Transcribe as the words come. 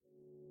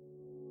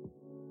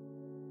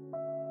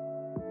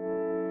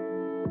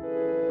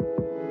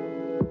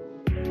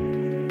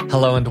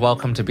Hello and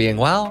welcome to Being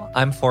Well.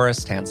 I'm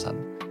Forrest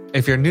Hansen.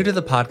 If you're new to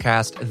the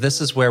podcast, this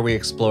is where we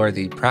explore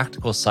the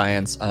practical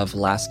science of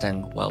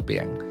lasting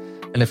well-being.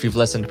 And if you've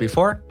listened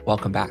before,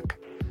 welcome back.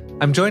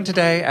 I'm joined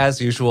today, as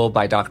usual,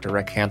 by Dr.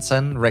 Rick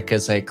Hansen. Rick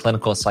is a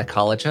clinical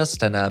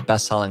psychologist and a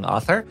best-selling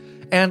author.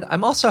 And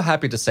I'm also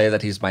happy to say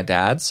that he's my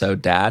dad. So,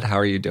 Dad, how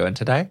are you doing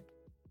today?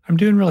 I'm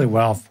doing really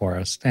well,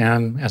 Forrest.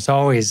 And as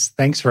always,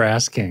 thanks for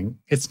asking.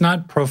 It's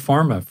not pro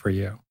forma for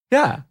you.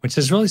 Yeah. Which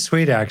is really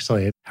sweet,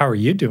 actually. How are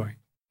you doing?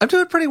 I'm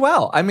doing pretty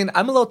well. I mean,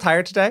 I'm a little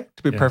tired today,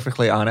 to be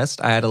perfectly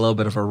honest. I had a little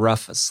bit of a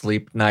rough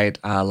sleep night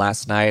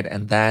last night.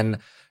 And then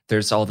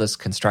there's all this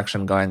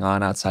construction going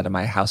on outside of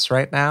my house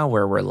right now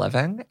where we're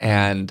living.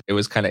 And it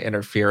was kind of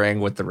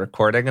interfering with the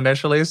recording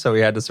initially. So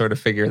we had to sort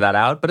of figure that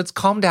out. But it's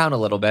calmed down a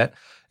little bit.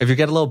 If you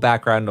get a little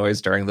background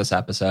noise during this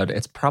episode,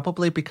 it's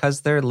probably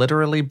because they're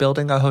literally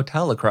building a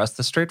hotel across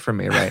the street from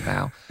me right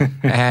now.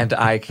 And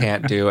I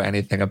can't do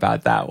anything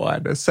about that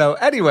one. So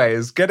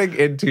anyways, getting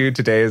into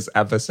today's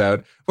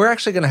episode, we're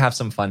actually going to have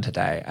some fun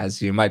today,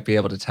 as you might be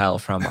able to tell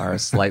from our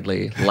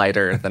slightly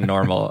lighter than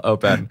normal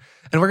open.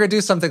 And we're going to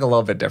do something a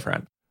little bit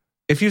different.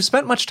 If you've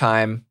spent much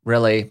time,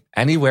 really,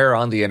 anywhere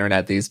on the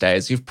internet these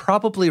days, you've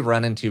probably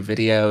run into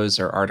videos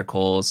or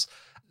articles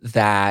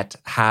that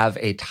have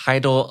a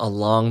title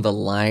along the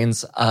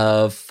lines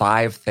of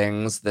 5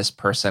 things this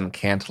person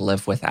can't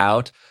live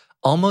without.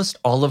 Almost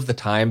all of the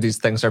time, these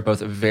things are both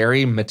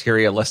very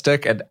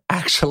materialistic and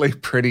actually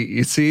pretty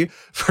easy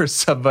for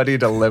somebody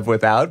to live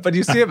without, but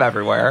you see them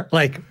everywhere.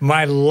 Like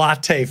my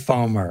latte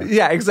foamer.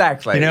 Yeah,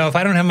 exactly. You know, if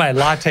I don't have my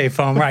latte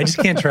foamer, I just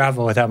can't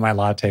travel without my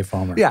latte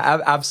foamer.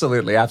 Yeah,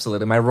 absolutely,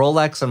 absolutely. My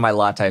Rolex and my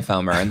latte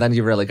foamer, and then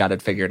you really got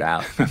it figured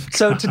out.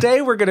 So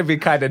today we're going to be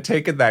kind of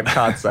taking that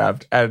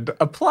concept and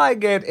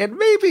applying it in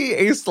maybe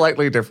a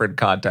slightly different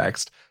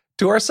context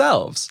to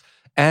ourselves.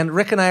 And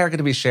Rick and I are going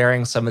to be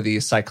sharing some of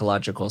the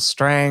psychological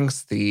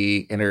strengths, the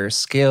inner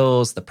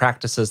skills, the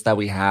practices that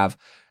we have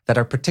that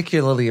are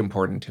particularly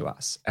important to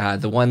us,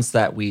 the ones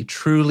that we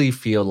truly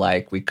feel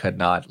like we could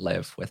not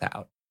live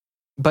without.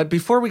 But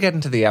before we get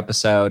into the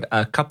episode,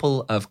 a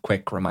couple of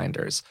quick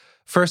reminders.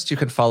 First, you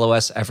can follow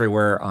us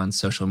everywhere on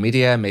social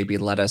media. Maybe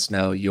let us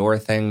know your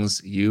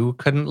things you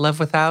couldn't live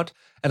without.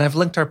 And I've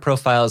linked our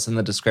profiles in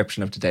the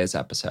description of today's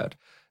episode.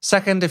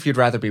 Second, if you'd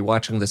rather be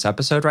watching this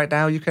episode right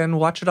now, you can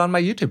watch it on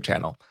my YouTube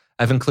channel.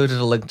 I've included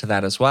a link to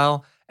that as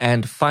well.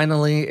 And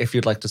finally, if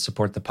you'd like to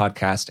support the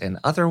podcast in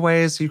other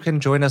ways, you can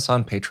join us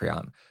on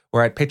Patreon.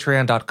 We're at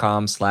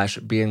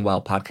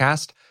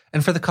patreon.com/beingwellpodcast.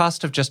 And for the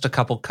cost of just a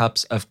couple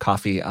cups of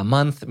coffee a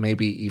month,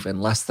 maybe even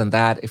less than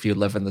that, if you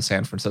live in the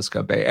San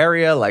Francisco Bay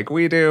Area like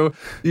we do,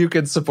 you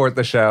can support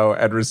the show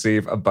and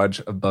receive a bunch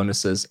of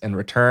bonuses in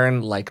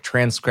return, like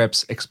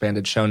transcripts,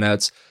 expanded show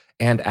notes,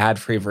 and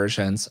ad-free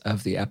versions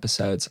of the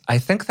episodes. I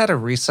think that a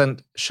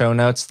recent show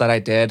notes that I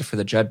did for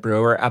the Judd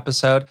Brewer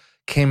episode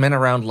came in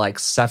around like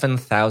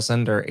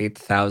 7,000 or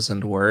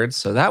 8,000 words.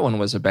 So that one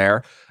was a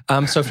bear.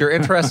 So if you're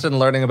interested in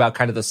learning about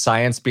kind of the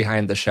science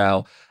behind the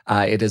show,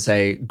 it is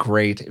a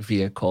great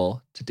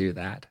vehicle to do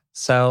that.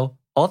 So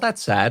all that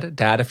said,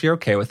 Dad, if you're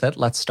okay with it,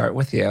 let's start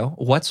with you.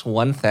 What's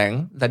one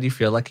thing that you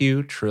feel like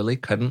you truly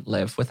couldn't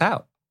live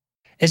without?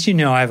 As you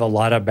know, I have a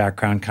lot of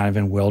background kind of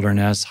in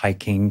wilderness,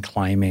 hiking,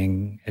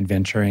 climbing,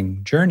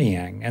 adventuring,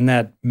 journeying. And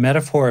that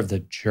metaphor of the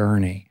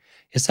journey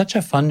is such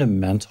a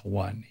fundamental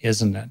one,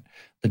 isn't it?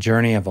 The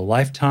journey of a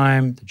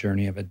lifetime, the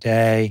journey of a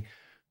day,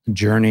 the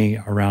journey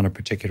around a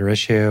particular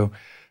issue,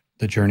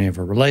 the journey of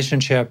a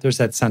relationship. There's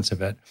that sense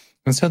of it.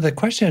 And so the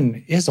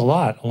question is a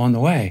lot along the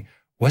way.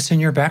 What's in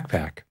your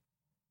backpack?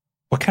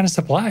 What kind of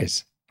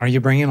supplies are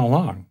you bringing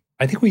along?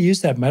 I think we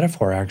used that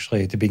metaphor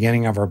actually at the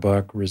beginning of our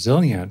book,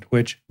 Resilient,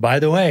 which, by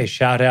the way,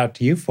 shout out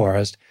to you,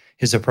 Forrest,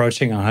 is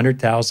approaching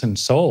 100,000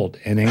 sold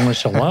in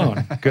English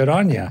alone. Good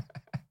on you.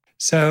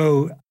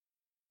 So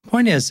the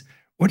point is,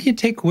 what do you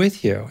take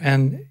with you?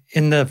 And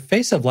in the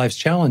face of life's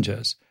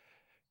challenges,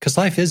 because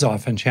life is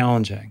often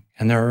challenging,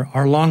 and there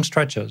are long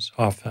stretches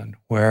often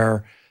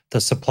where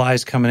the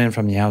supplies coming in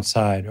from the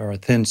outside are a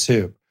thin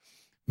soup.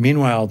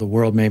 Meanwhile, the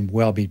world may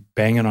well be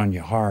banging on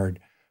you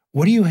hard.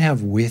 What do you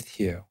have with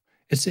you?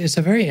 It's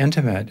a very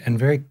intimate and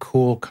very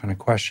cool kind of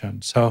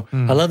question. So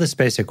I love this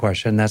basic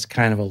question. That's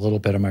kind of a little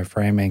bit of my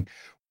framing.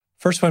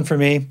 First one for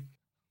me,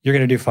 you're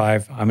going to do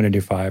 5. I'm going to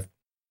do 5.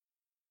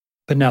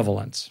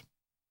 Benevolence.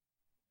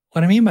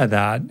 What I mean by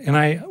that,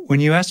 and when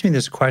you asked me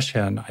this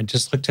question, I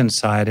just looked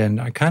inside and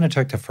I kind of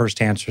took the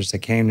first answers that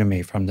came to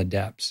me from the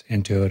depths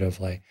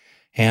intuitively.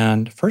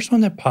 And first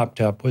one that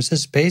popped up was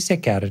this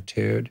basic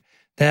attitude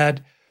that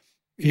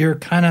you're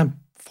kind of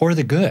for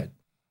the good.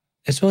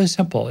 It's really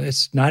simple.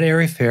 It's not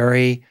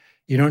airy-fairy.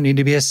 You don't need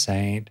to be a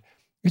saint.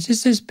 It's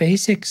just this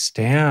basic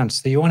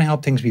stance that you want to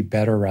help things be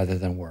better rather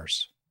than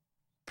worse.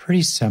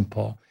 Pretty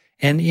simple.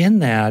 And in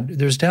that,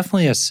 there's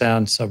definitely a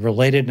sense of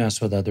relatedness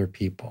with other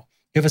people.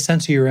 You have a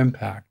sense of your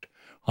impact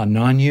on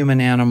non-human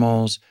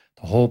animals,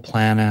 the whole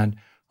planet,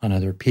 on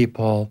other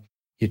people.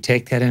 You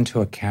take that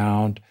into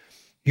account.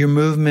 Your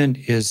movement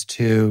is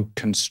to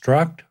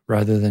construct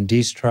rather than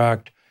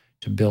destruct,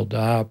 to build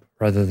up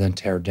rather than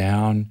tear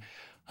down.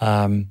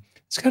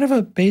 It's kind of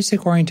a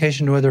basic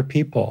orientation to other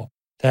people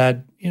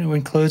that,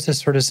 includes a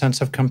sort of sense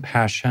of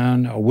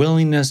compassion, a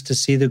willingness to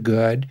see the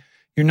good.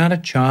 You're not a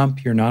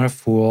chump. You're not a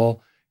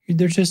fool.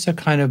 There's just a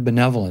kind of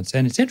benevolence.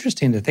 And it's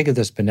interesting to think of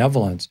this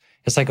benevolence.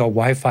 It's like a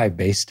Wi-Fi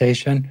base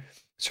station,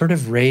 sort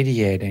of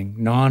radiating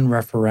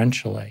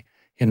non-referentially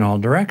in all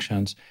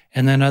directions.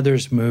 And then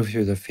others move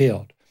through the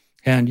field.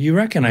 And you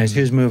recognize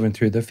who's moving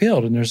through the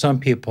field. And there's some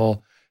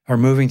people are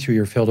moving through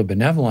your field of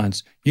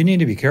benevolence you need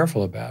to be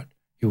careful about.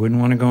 You wouldn't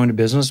want to go into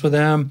business with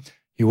them.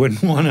 You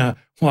wouldn't want to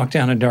walk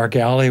down a dark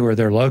alley where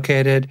they're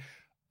located.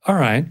 All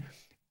right.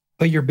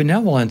 But your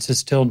benevolence is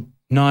still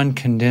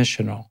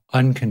non-conditional,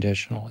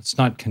 unconditional. It's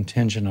not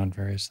contingent on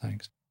various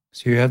things.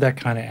 So you have that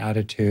kind of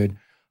attitude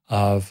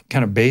of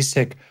kind of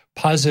basic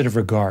positive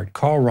regard.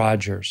 Carl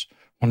Rogers,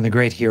 one of the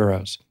great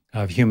heroes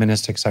of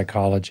humanistic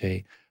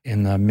psychology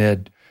in the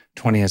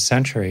mid-20th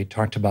century,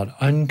 talked about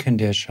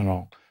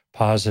unconditional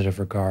positive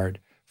regard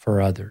for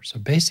others, a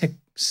basic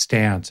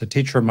stance. A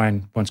teacher of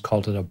mine once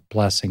called it a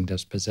blessing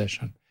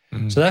disposition.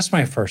 So that's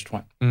my first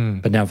one,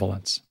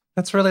 benevolence.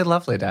 That's really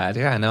lovely, Dad.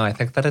 Yeah, no, I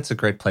think that it's a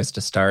great place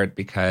to start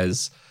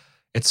because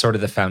it's sort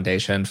of the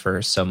foundation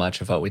for so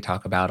much of what we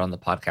talk about on the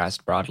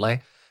podcast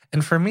broadly.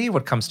 And for me,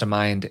 what comes to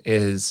mind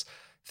is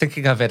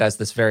thinking of it as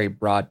this very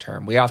broad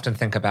term. We often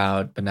think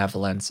about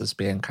benevolence as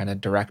being kind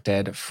of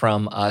directed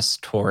from us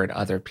toward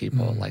other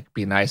people, like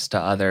be nice to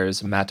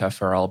others, metta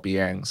for all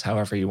beings,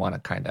 however you want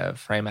to kind of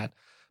frame it.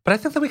 But I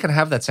think that we can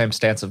have that same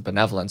stance of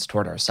benevolence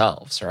toward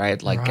ourselves,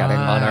 right? Like getting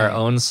on our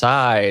own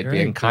side, Very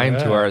being kind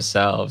good. to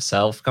ourselves,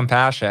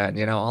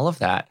 self-compassion, all of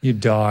that. You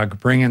dog,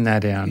 bringing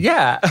that in.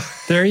 Yeah.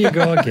 There you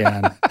go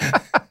again.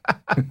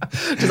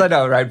 Just I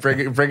know, right?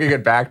 Bringing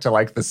it back to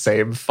like the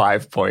same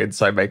 5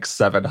 points I make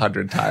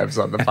 700 times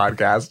on the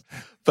podcast.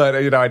 But,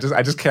 I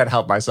just can't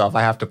help myself.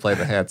 I have to play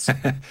the hits.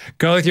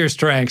 Go with your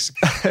strengths.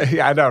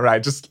 Yeah, I know,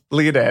 right? Just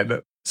lean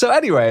in. So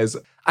anyways,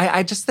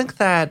 I just think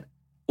that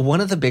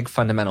one of the big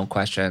fundamental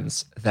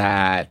questions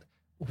that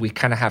we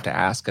kind of have to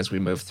ask as we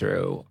move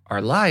through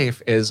our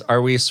life is,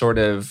 are we sort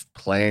of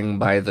playing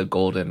by the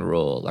golden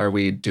rule? Are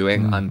we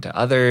doing unto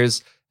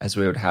others as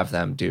we would have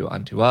them do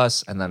unto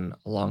us? And then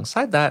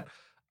alongside that,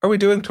 are we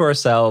doing to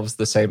ourselves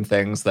the same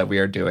things that we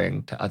are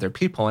doing to other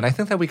people? And I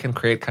think that we can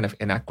create kind of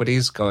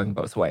inequities going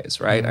both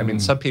ways, right? I mean,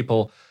 some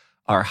people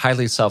are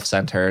highly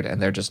self-centered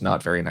and they're just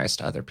not very nice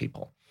to other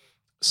people.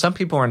 Some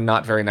people are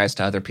not very nice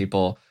to other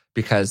people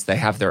because they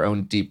have their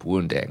own deep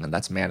wounding and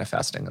that's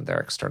manifesting in their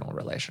external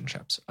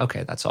relationships.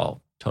 Okay, that's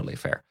all totally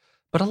fair.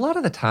 But a lot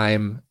of the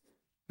time,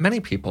 many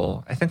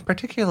people, I think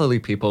particularly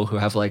people who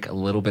have like a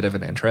little bit of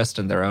an interest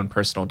in their own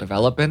personal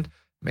development,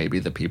 maybe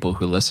the people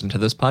who listen to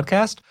this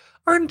podcast,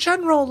 are in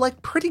general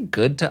like pretty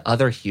good to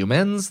other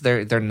humans.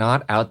 They're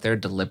not out there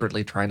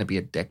deliberately trying to be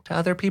a dick to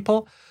other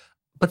people,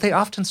 but they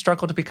often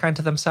struggle to be kind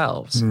to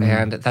themselves.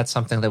 And that's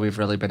something that we've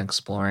really been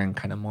exploring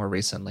kind of more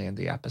recently in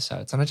the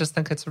episodes. And I just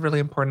think it's a really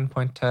important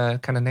point to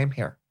kind of name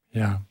here.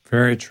 Yeah,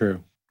 very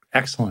true.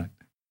 Excellent.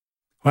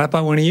 What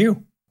about one of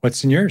you?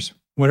 What's in yours?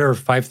 What are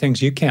 5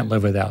 things you can't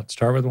live without?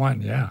 Start with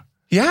one. Yeah.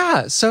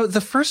 Yeah. So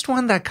the first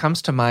one that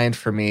comes to mind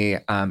for me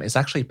is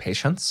actually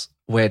patience,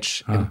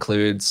 which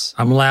includes...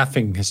 I'm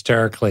laughing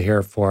hysterically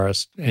here,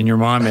 Forrest, and your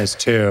mom is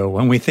too,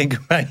 when we think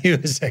about you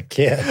as a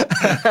kid.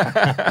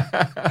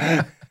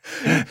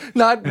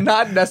 Not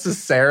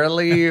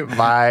necessarily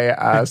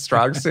my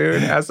strong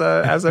suit as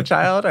a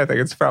child. I think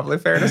it's probably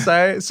fair to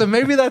say. So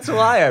maybe that's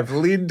why I've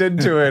leaned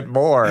into it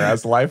more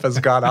as life has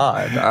gone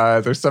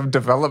on. There's some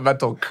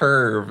developmental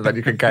curve that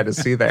you can kind of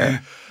see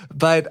there.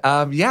 But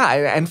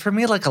and for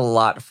me, like a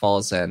lot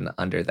falls in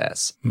under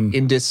this.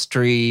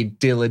 Industry,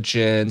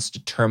 diligence,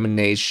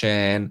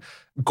 determination,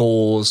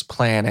 goals,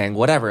 planning,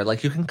 whatever.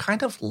 Like you can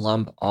kind of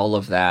lump all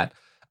of that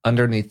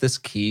underneath this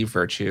key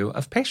virtue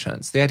of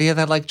patience. The idea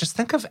that like, just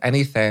think of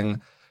anything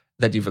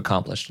that you've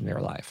accomplished in your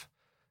life.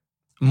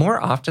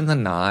 More often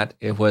than not,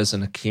 it was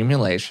an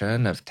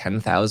accumulation of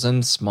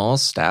 10,000 small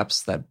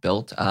steps that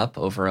built up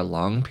over a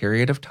long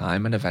period of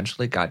time and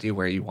eventually got you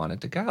where you wanted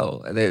to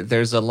go.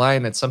 There's a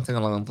line, it's something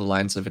along the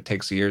lines of it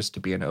takes years to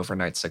be an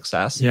overnight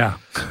success. Yeah.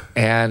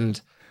 And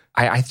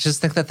I just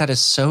think that that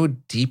is so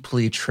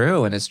deeply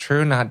true. And it's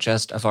true not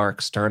just of our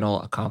external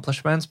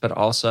accomplishments, but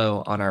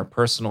also on our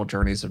personal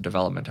journeys of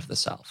development of the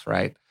self,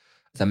 right?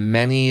 The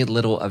many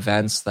little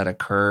events that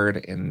occurred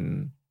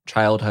in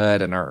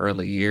childhood and our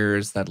early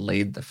years that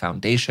laid the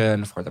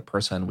foundation for the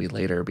person we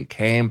later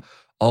became,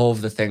 all of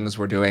the things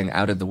we're doing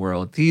out in the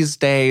world these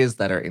days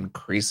that are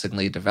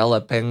increasingly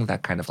developing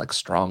that kind of like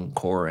strong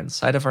core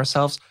inside of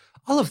ourselves,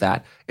 all of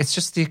that, it's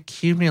just the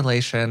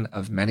accumulation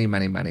of many,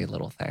 many, many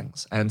little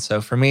things. And so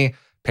for me,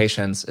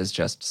 patience is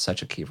just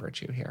such a key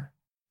virtue here.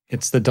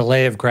 It's the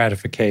delay of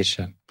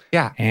gratification.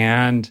 Yeah.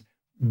 And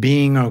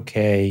being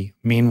okay,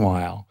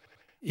 meanwhile,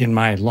 in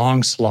my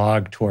long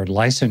slog toward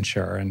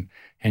licensure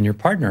And your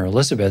partner,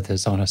 Elizabeth,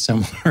 is on a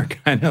similar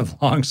kind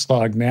of long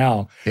slog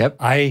now. Yep.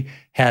 I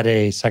had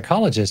a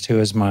psychologist who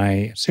was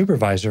my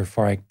supervisor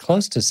for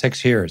close to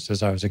 6 years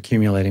as I was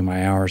accumulating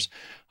my hours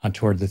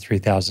toward the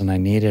 3,000 I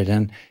needed.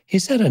 And he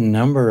said a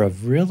number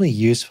of really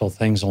useful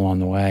things along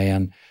the way.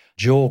 And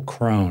Joel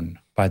Crone,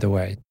 by the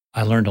way,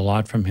 I learned a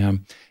lot from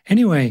him.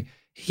 Anyway,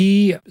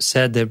 he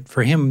said that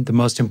for him, the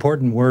most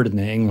important word in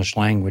the English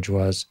language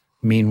was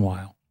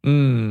meanwhile.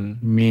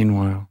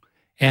 Meanwhile.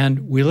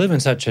 And we live in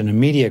such an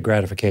immediate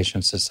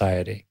gratification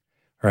society,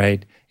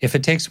 right? If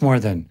it takes more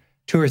than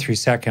 2 or 3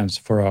 seconds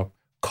for a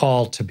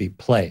call to be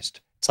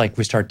placed, it's like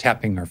we start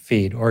tapping our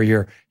feet, or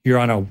you're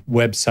on a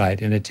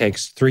website and it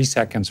takes 3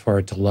 seconds for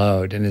it to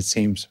load and it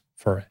seems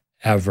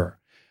forever.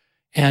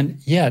 And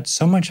yet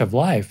so much of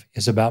life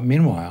is about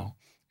meanwhile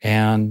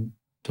and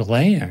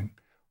delaying,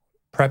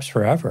 perhaps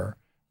forever,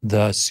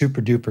 the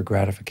super duper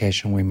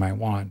gratification we might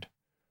want.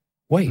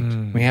 Wait,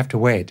 we have to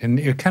wait. And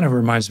it kind of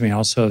reminds me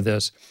also of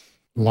this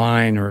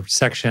line or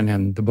section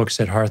in the book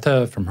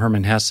Siddhartha from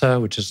Hermann Hesse,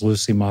 which is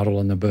loosely modeled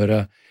on the Buddha.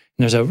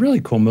 And there's a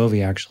really cool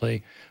movie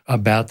actually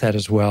about that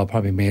as well,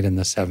 probably made in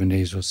the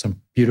 70s with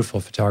some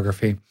beautiful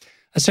photography.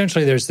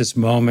 Essentially, there's this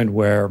moment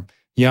where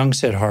young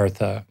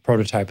Siddhartha,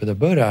 prototype of the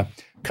Buddha,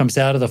 comes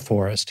out of the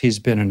forest. He's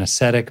been an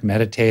ascetic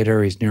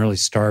meditator. He's nearly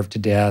starved to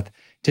death.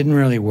 Didn't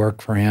really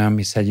work for him.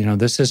 He said,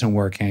 this isn't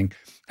working.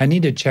 I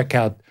need to check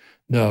out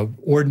the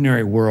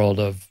ordinary world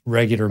of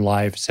regular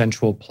life,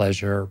 sensual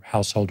pleasure,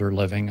 householder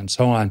living, and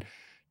so on.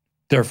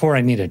 Therefore,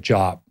 I need a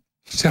job.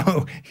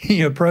 So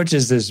he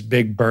approaches this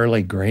big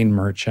burly grain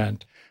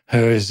merchant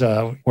who's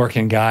a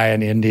working guy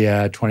in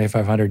India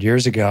 2,500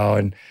 years ago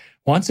and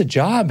wants a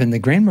job. And the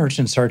grain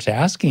merchant starts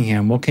asking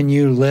him, well, can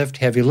you lift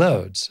heavy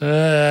loads?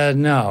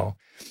 No.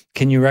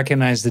 Can you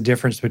recognize the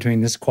difference between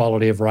this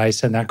quality of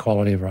rice and that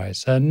quality of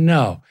rice?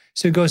 No.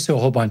 So he goes through a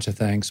whole bunch of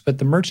things, but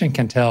the merchant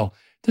can tell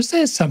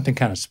there's something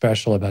kind of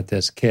special about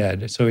this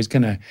kid. So he's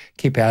going to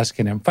keep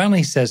asking him. Finally,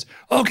 he says,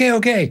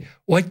 okay,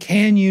 what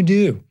can you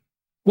do?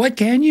 What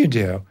can you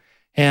do?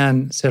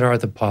 And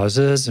Siddhartha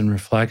pauses and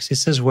reflects. He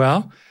says,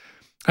 well,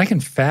 I can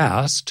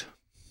fast.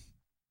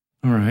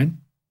 All right,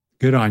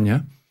 good on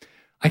you.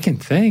 I can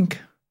think,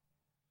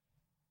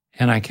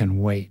 and I can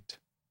wait.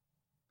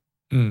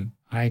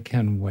 I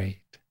can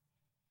wait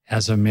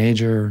as a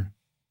major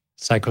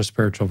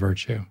psychospiritual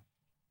virtue.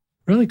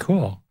 Really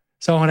cool.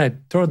 So I want to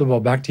throw the ball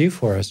back to you,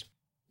 Forrest.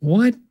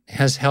 What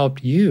has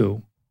helped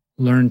you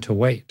learn to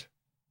wait?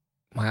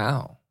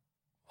 Wow.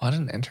 What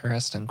an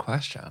interesting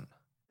question.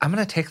 I'm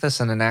going to take this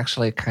in an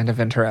actually kind of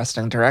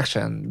interesting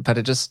direction, but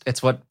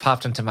it's what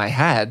popped into my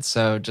head.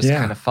 So just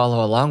kind of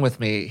follow along with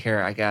me here,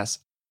 I guess.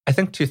 I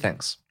think 2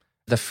 things.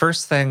 The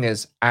first thing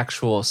is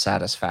actual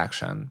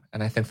satisfaction.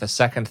 And I think the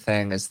second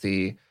thing is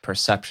the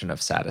perception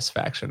of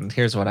satisfaction. And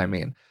here's what I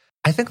mean.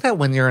 I think that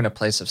when you're in a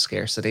place of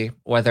scarcity,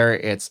 whether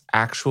it's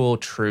actual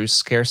true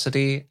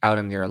scarcity out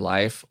in your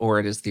life, or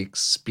it is the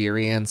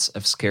experience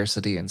of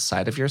scarcity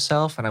inside of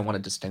yourself, and I want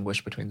to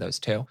distinguish between those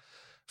two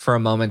for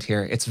a moment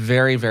here, it's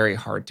very, very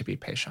hard to be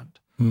patient.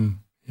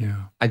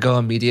 Yeah. I go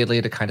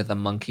immediately to kind of the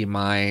monkey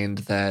mind,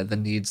 the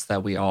needs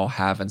that we all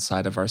have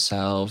inside of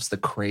ourselves, the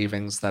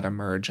cravings that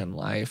emerge in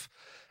life.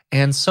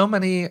 And so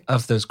many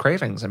of those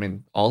cravings, I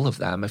mean, all of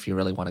them, if you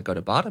really want to go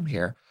to bottom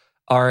here,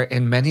 are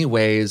in many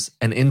ways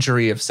an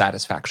injury of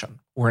satisfaction.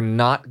 We're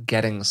not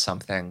getting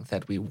something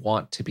that we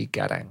want to be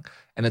getting,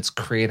 and it's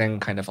creating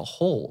kind of a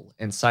hole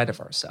inside of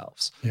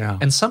ourselves. Yeah.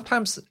 And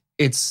sometimes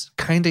it's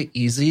kind of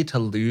easy to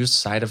lose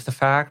sight of the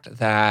fact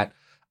that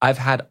I've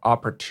had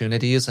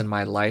opportunities in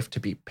my life to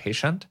be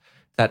patient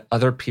that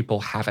other people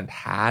haven't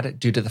had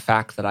due to the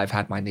fact that I've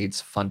had my needs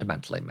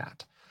fundamentally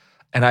met.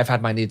 And I've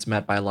had my needs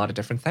met by a lot of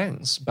different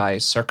things, by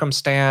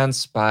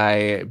circumstance,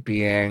 by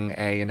being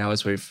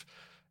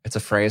it's a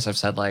phrase I've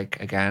said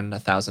again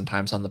 1,000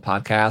 times on the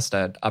podcast,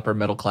 an upper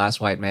middle class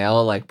white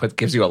male,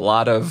 gives you a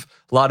lot of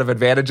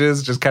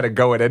advantages just kind of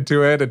going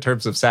into it in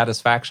terms of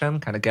satisfaction,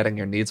 kind of getting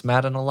your needs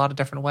met in a lot of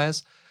different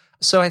ways.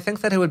 So I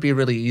think that it would be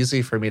really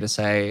easy for me to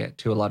say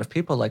to a lot of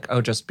people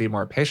just be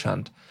more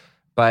patient.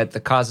 But the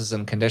causes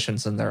and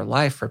conditions in their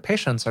life for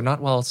patience are not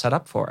well set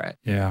up for it.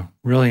 Yeah,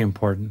 really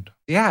important.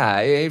 Yeah,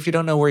 if you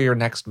don't know where your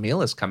next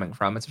meal is coming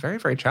from, it's very,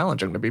 very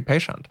challenging to be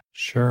patient.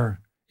 Sure.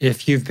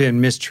 If you've been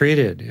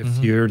mistreated, if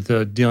you're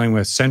dealing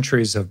with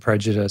centuries of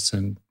prejudice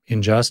and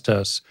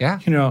injustice,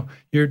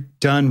 you're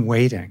done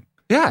waiting.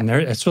 Yeah. And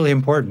it's really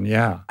important.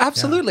 Yeah.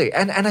 Absolutely.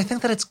 Yeah. And I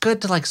think that it's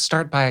good to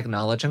start by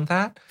acknowledging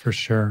that. For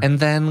sure. And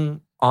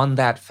then on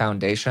that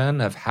foundation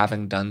of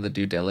having done the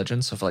due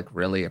diligence of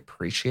really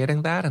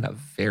appreciating that in a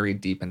very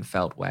deep and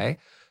felt way,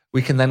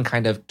 we can then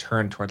kind of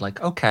turn toward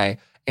okay,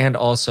 and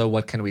also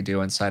what can we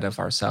do inside of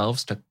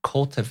ourselves to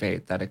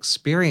cultivate that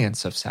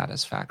experience of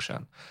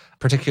satisfaction,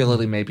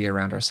 particularly maybe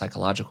around our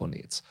psychological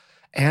needs.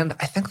 And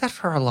I think that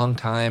for a long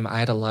time, I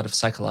had a lot of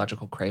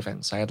psychological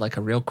cravings. I had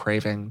a real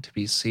craving to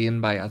be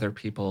seen by other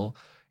people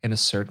in a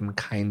certain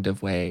kind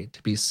of way,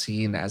 to be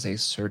seen as a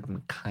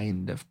certain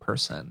kind of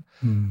person.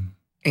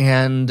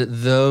 And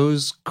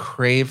those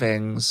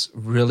cravings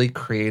really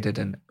created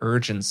an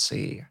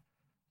urgency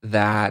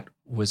that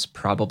was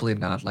probably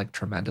not like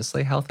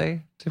tremendously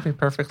healthy, to be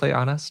perfectly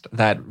honest,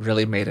 that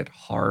really made it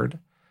hard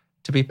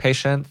to be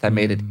patient, that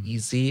made it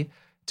easy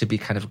to be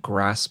kind of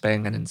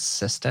grasping and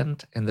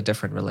insistent in the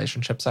different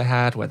relationships I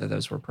had, whether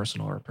those were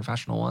personal or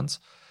professional ones.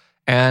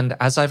 And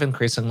as I've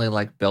increasingly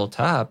like built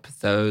up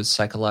those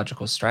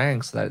psychological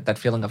strengths, that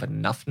feeling of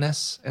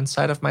enoughness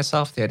inside of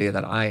myself, the idea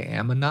that I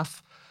am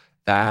enough,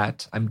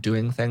 that I'm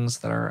doing things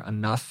that are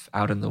enough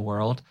out in the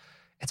world,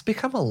 it's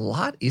become a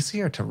lot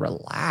easier to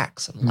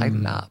relax and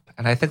lighten up.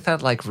 And I think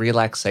that like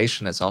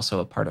relaxation is also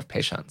a part of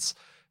patience.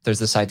 There's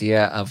this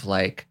idea of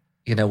like,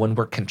 when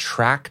we're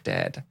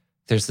contracted,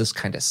 there's this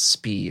kind of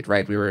speed,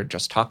 right? We were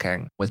just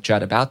talking with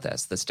Judd about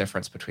this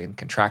difference between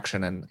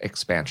contraction and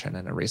expansion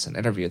in a recent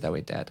interview that we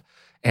did.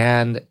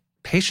 And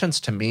patience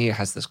to me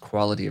has this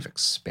quality of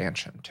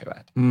expansion to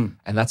it. And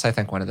that's, I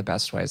think, one of the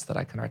best ways that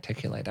I can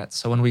articulate it.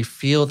 So when we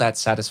feel that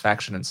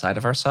satisfaction inside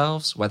of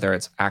ourselves, whether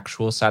it's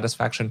actual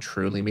satisfaction,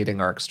 truly meeting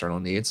our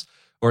external needs,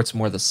 or it's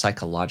more the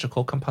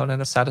psychological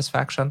component of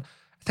satisfaction,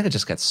 I think it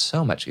just gets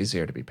so much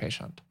easier to be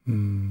patient.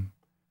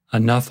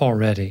 Enough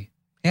already.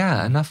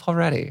 Yeah, enough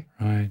already.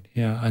 Right.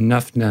 Yeah.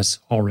 Enoughness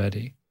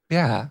already.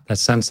 Yeah. That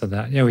sense of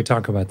that. Yeah, we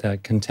talk about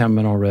that.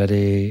 Contentment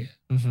already,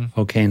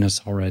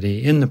 okayness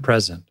already, in the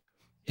present.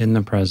 In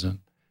the present.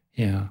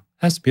 Yeah.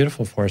 That's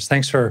beautiful, Forrest.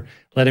 Thanks for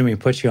letting me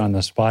put you on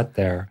the spot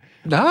there.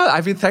 No,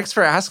 I mean, thanks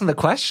for asking the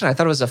question. I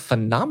thought it was a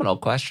phenomenal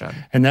question.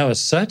 And that was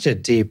such a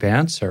deep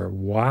answer.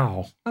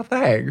 Wow. Oh,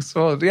 thanks.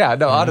 Well, yeah,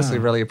 no, honestly,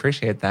 really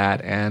appreciate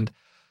that. And,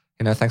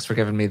 thanks for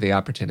giving me the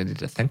opportunity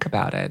to think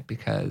about it,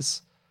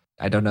 because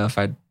I don't know if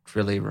I'd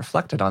really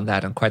reflected on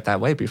that in quite that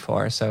way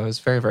before. So it was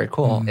very, very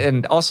cool.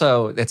 And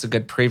also, it's a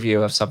good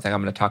preview of something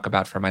I'm going to talk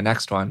about for my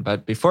next one.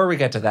 But before we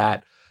get to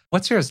that,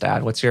 what's yours,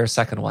 Dad? What's your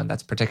second one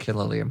that's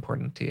particularly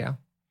important to you?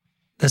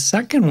 The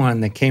second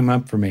one that came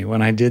up for me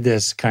when I did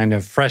this kind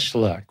of fresh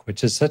look,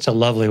 which is such a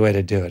lovely way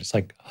to do it. It's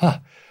like,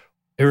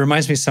 it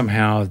reminds me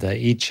somehow of the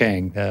I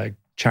Ching, the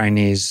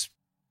Chinese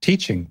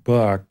teaching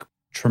book,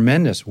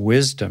 tremendous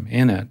wisdom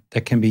in it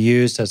that can be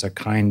used as a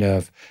kind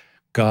of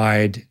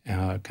guide,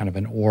 kind of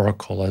an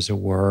oracle, as it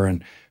were.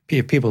 And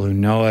people who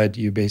know it,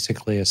 you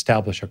basically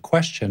establish a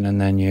question,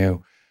 and then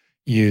you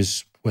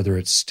use, whether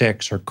it's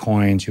sticks or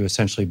coins, you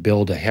essentially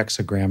build a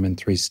hexagram in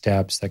 3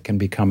 steps that can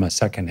become a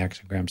second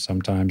hexagram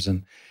sometimes.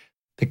 And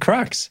the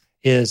crux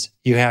is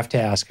you have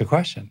to ask a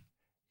question.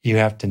 You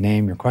have to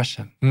name your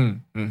question.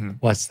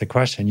 What's the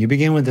question? You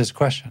begin with this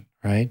question,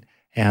 right?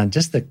 And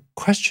just the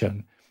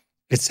question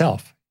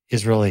itself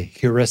is really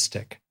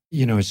heuristic.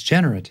 It's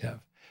generative.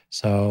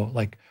 So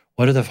like,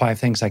 what are the 5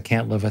 things I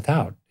can't live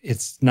without?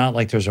 It's not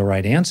like there's a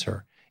right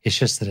answer. It's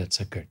just that it's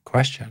a good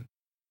question.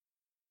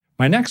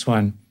 My next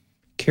one,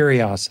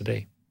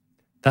 curiosity.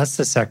 That's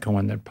the second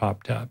one that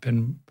popped up.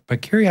 And by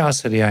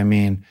curiosity, I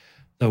mean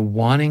the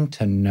wanting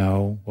to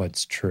know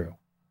what's true.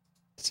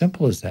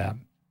 Simple as that.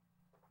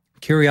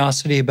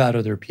 Curiosity about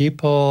other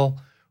people.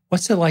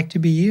 What's it like to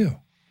be you?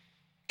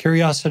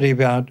 Curiosity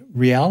about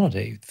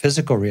reality,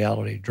 physical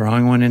reality,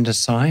 drawing one into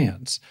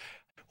science.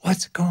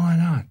 What's going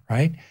on,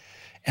 right?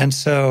 And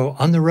so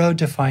on the road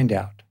to find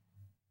out,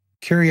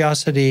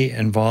 curiosity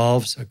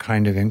involves a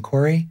kind of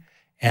inquiry,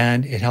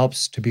 and it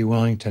helps to be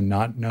willing to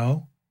not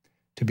know,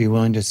 to be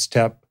willing to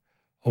step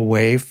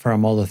away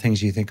from all the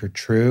things you think are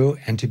true,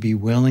 and to be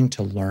willing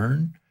to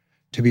learn,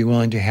 to be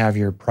willing to have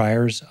your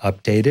priors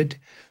updated,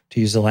 to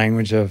use the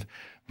language of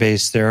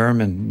Bayes' theorem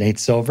and Nate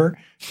Silver,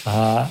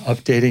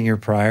 updating your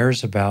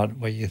priors about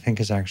what you think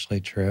is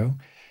actually true.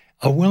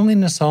 A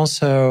willingness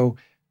also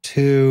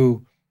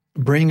to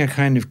bring a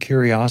kind of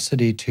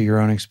curiosity to your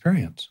own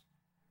experience.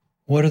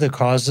 What are the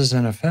causes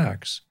and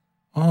effects?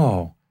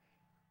 Oh,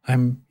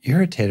 I'm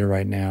irritated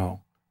right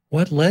now.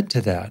 What led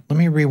to that? Let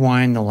me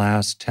rewind the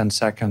last 10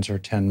 seconds or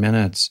 10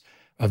 minutes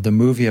of the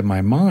movie of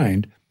my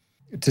mind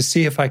to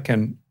see if I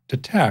can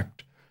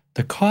detect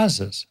the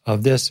causes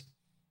of this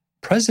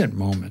present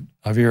moment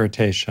of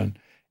irritation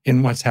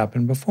in what's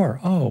happened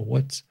before. Oh,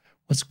 what's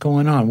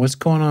going on? What's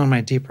going on in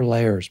my deeper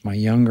layers, my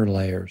younger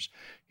layers?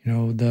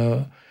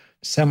 The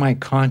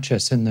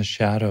semi-conscious in the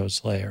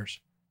shadows layers.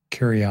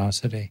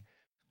 Curiosity.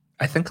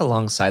 I think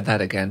alongside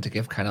that, again, to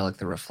give kind of like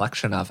the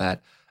reflection of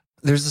it,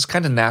 there's this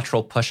kind of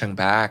natural pushing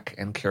back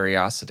and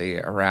curiosity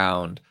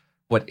around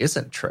what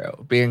isn't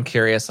true. Being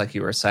curious, like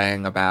you were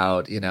saying,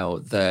 about,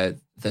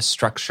 the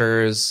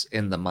structures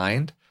in the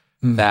mind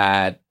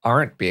that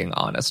aren't being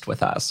honest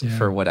with us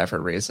for whatever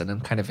reason,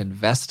 and kind of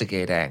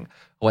investigating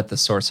what the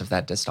source of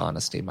that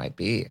dishonesty might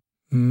be.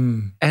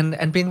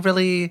 And being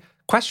really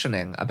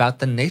questioning about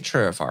the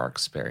nature of our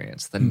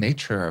experience, the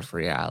nature of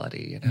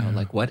reality,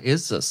 like what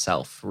is the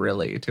self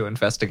really, to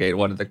investigate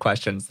one of the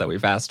questions that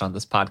we've asked on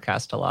this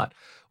podcast a lot.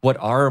 What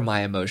are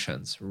my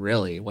emotions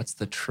really? What's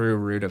the true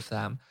root of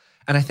them?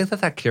 And I think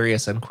that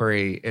curious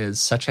inquiry is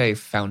such a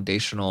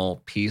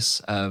foundational piece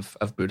of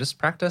Buddhist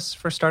practice,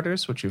 for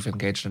starters, which you've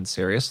engaged in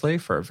seriously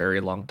for a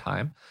very long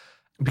time,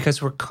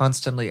 because we're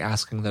constantly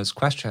asking those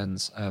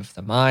questions of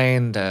the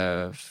mind,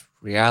 of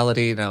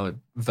reality,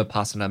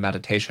 Vipassana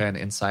meditation,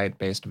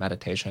 insight-based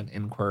meditation,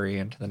 inquiry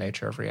into the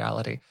nature of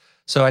reality.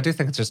 So I do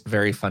think it's just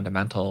very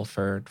fundamental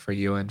for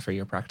you and for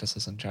your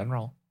practices in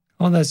general.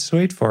 Well, that's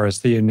sweet,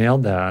 Forrest, that you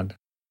nailed that.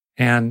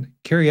 And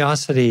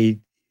curiosity,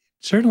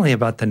 certainly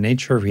about the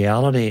nature of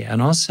reality,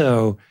 and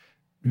also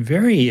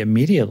very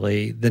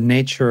immediately the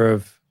nature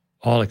of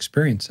all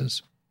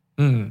experiences.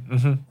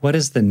 Mm-hmm. What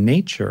is the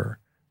nature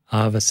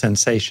of a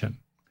sensation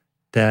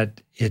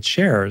that it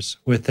shares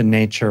with the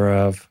nature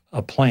of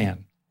a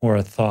plan or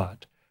a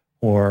thought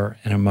or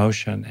an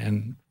emotion?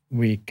 And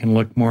we can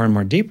look more and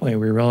more deeply.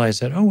 We realize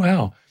that, oh,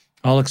 wow,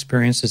 all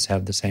experiences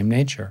have the same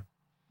nature.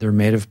 They're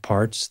made of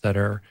parts that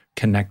are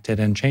connected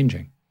and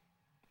changing.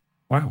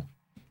 Wow.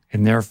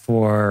 And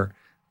therefore,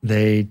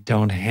 they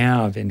don't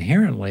have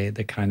inherently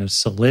the kind of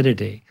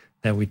solidity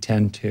that we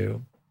tend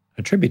to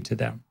attribute to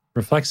them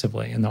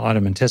reflexively in the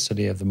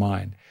automaticity of the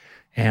mind.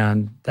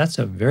 And that's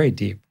a very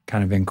deep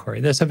kind of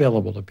inquiry that's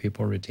available to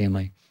people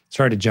routinely.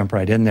 Sorry to jump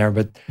right in there,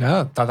 but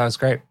no, thought that was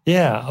great.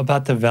 Yeah,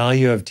 about the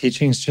value of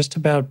teaching is just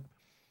about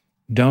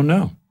don't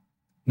know,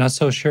 not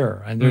so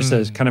sure. And there's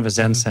a kind of a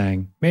Zen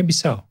saying, maybe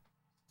so.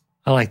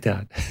 I like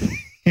that.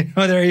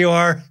 There you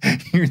are.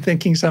 You're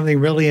thinking something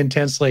really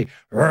intensely.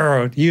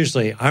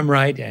 Usually, I'm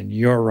right and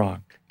you're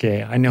wrong.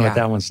 Okay, I know what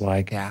that one's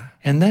like. Yeah.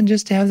 And then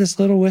just to have this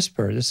little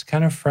whisper, this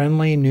kind of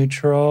friendly,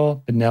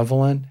 neutral,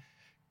 benevolent,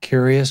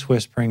 curious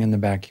whispering in the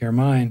back of your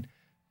mind.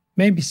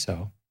 Maybe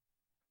so.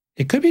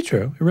 It could be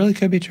true. It really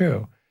could be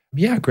true.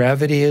 Yeah,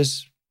 gravity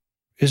is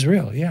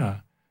real. Yeah.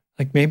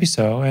 Like maybe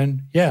so.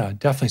 And yeah,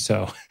 definitely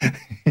so.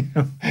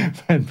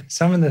 But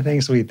some of the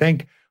things we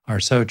think are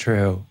so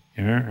true,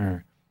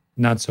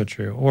 not so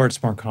true, or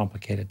it's more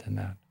complicated than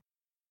that.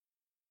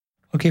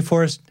 Okay,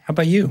 Forrest, how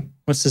about you?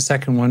 What's the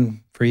second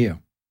one for you?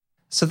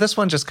 So this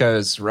one just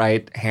goes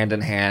right hand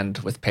in hand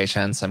with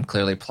patience. I'm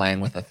clearly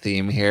playing with a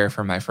theme here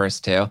for my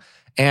first two.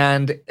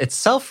 And it's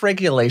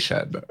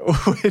self-regulation,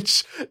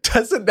 which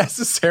doesn't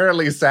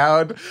necessarily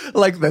sound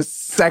like the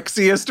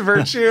sexiest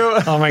virtue.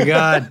 Oh my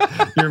God,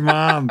 your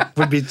mom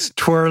would be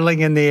twirling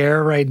in the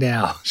air right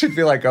now. She'd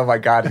be like, oh my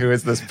God, who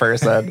is this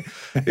person?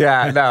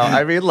 Yeah, no,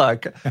 I mean,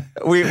 look,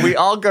 we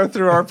all go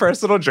through our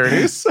personal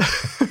journeys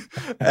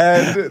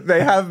and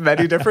they have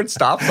many different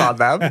stops on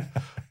them.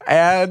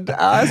 And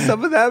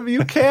some of them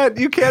you can't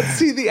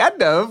see the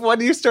end of when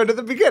you start at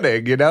the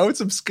beginning.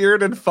 It's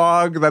obscured in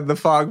fog. Then the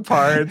fog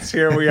parts.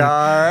 Here we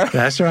are.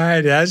 That's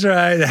right.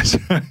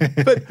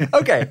 But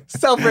okay,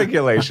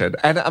 self-regulation.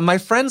 And my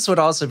friends would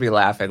also be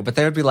laughing, but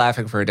they would be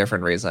laughing for a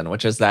different reason,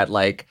 which is that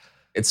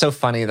it's so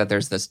funny that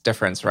there's this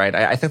difference, right?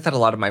 I think that a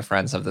lot of my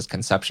friends have this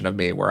conception of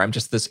me where I'm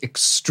just this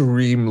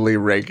extremely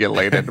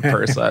regulated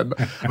person.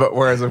 But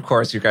whereas, of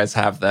course, you guys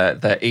have the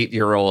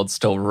 8-year-old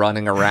still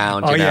running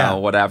around,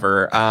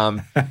 whatever.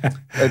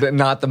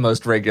 Not the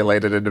most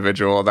regulated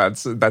individual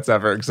that's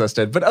ever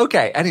existed. But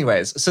okay,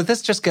 anyways, so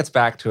this just gets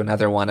back to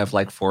another one of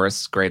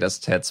Forrest's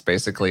greatest hits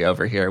basically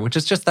over here, which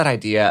is just that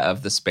idea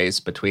of the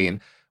space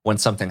between when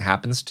something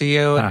happens to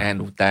you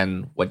and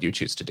then what you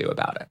choose to do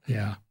about it.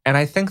 Yeah. And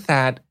I think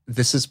that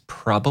this is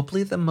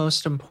probably the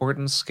most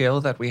important skill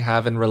that we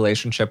have in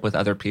relationship with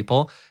other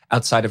people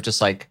outside of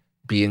just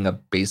being a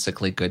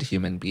basically good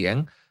human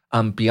being.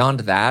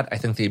 Beyond that, I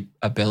think the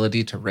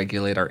ability to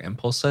regulate our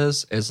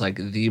impulses is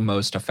the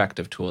most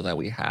effective tool that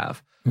we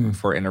have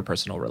for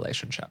interpersonal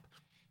relationship.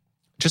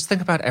 Just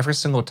think about every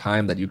single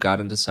time that you got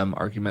into some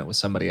argument with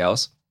somebody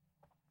else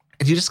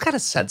and you just kind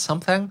of said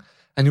something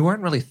and you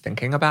weren't really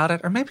thinking about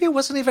it, or maybe it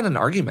wasn't even an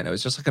argument. It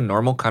was just a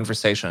normal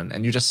conversation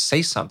and you just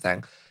say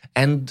something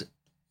and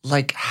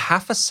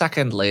half a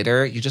second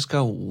later, you just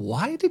go,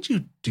 why did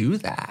you do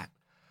that?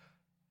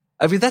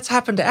 I mean, that's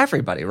happened to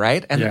everybody,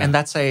 right? And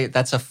that's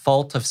a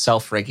fault of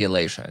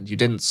self-regulation. You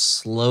didn't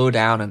slow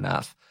down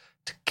enough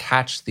to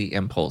catch the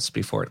impulse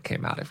before it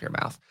came out of your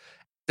mouth.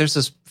 There's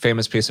this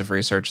famous piece of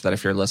research that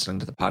if you're listening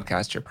to the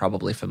podcast, you're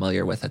probably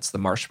familiar with. It's the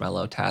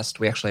marshmallow test.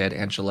 We actually had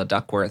Angela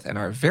Duckworth in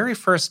our very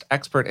first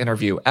expert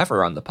interview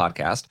ever on the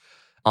podcast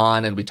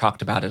and we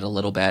talked about it a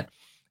little bit.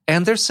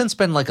 And there's since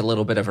been a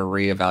little bit of a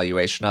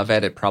reevaluation of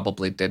it. It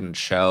probably didn't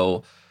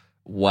show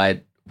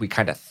what we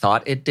kind of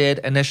thought it did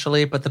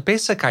initially, but the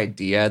basic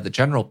idea, the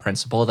general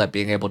principle that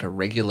being able to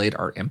regulate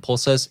our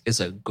impulses is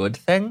a good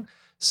thing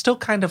still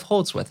kind of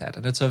holds with it.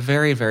 And it's a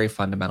very, very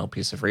fundamental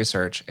piece of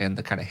research in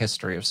the kind of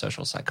history of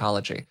social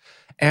psychology.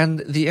 And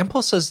the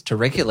impulses to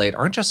regulate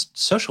aren't just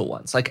social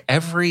ones.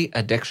 Every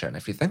addiction,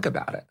 if you think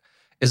about it,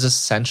 is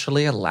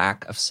essentially a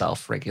lack of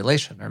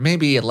self-regulation, or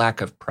maybe a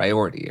lack of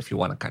priority, if you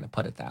want to kind of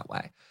put it that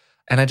way.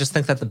 And I just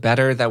think that the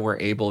better that we're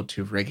able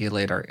to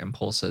regulate our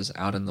impulses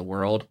out in the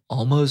world,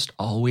 almost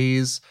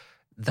always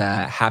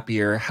the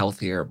happier,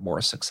 healthier,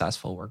 more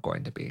successful we're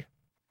going to be.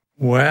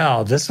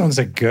 Wow, this one's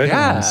a good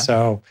one.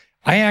 So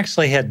I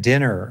actually had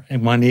dinner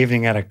one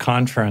evening at a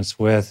conference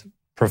with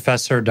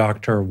Professor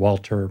Dr.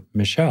 Walter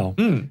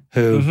Mischel,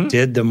 who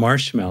did the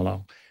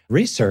marshmallow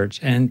research.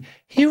 And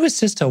he was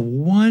just a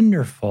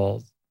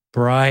wonderful,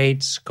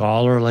 bright,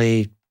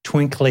 scholarly,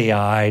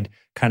 twinkly-eyed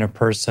kind of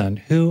person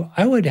who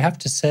I would have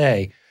to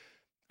say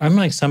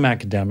Unlike some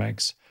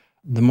academics,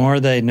 the more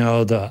they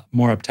know, the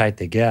more uptight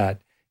they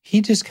get.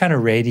 He just kind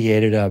of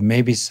radiated a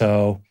maybe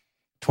so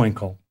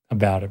twinkle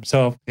about him.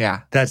 So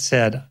Yeah, that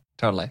said,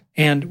 totally.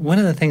 and one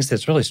of the things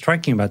that's really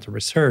striking about the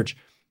research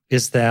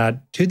is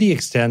that to the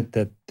extent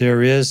that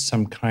there is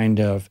some kind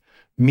of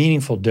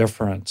meaningful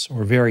difference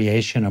or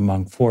variation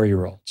among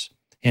 4-year-olds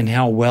in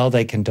how well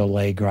they can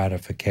delay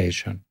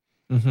gratification.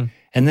 Mm-hmm.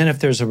 And then if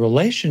there's a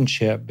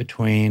relationship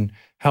between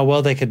how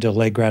well they could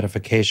delay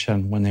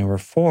gratification when they were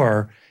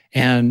 4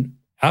 and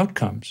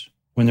outcomes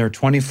when they're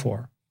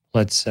 24,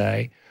 let's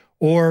say,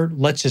 or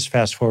let's just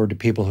fast forward to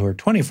people who are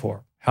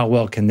 24. How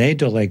well can they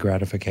delay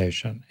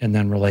gratification and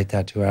then relate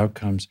that to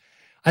outcomes?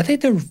 I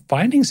think the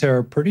findings there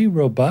are pretty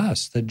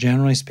robust, that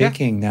generally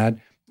speaking, that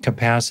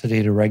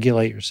capacity to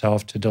regulate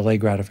yourself to delay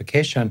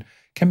gratification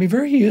can be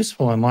very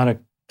useful in a lot of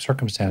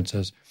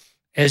circumstances.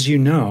 As you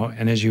know,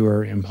 and as you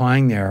were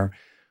implying there,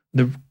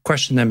 the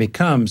question then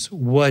becomes,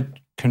 what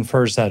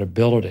confers that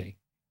ability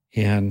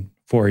in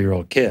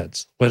 4-year-old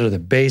kids? What are the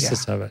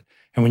basis of it?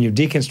 And when you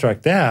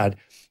deconstruct that,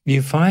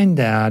 you find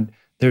that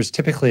there's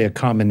typically a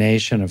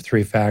combination of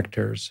 3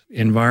 factors: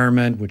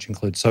 environment, which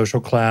includes social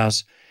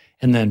class,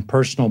 and then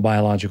personal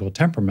biological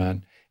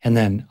temperament, and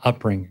then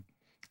upbringing.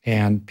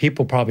 And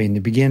people probably in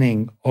the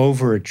beginning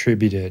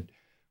over-attributed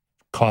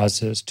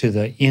causes to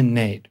the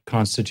innate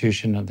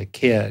constitution of the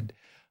kid.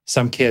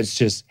 Some kids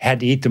just had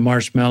to eat the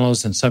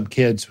marshmallows, and some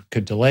kids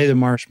could delay the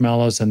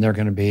marshmallows, and they're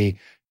going to be,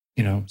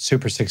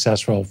 super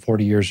successful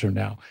 40 years from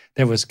now.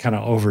 That was kind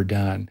of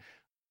overdone.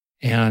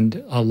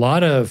 And a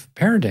lot of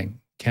parenting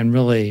can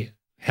really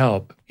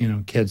help,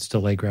 kids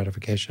delay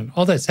gratification.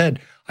 All that said,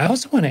 I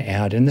also want to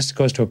add, and this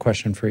goes to a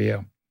question for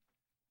you.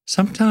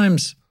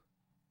 Sometimes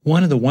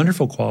one of the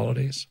wonderful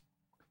qualities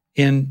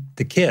in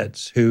the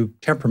kids who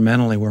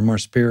temperamentally were more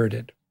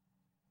spirited,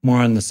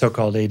 more on the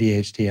so-called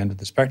ADHD end of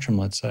the spectrum,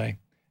 let's say,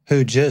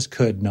 who just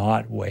could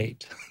not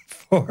wait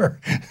for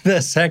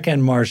the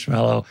second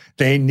marshmallow.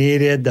 They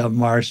needed the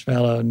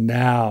marshmallow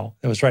now.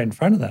 It was right in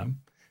front of them.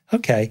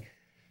 Okay,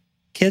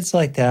 kids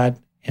like that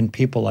and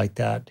people like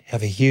that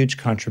have a huge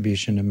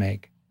contribution to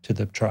make to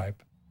the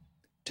tribe,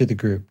 to the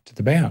group, to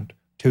the band,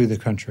 to the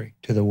country,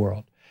 to the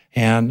world.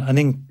 And I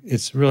think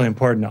it's really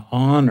important to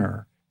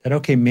honor that,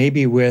 okay,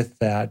 maybe with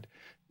that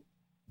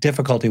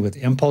difficulty with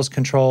impulse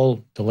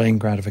control, delaying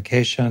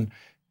gratification,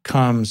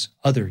 comes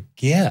other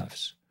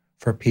gifts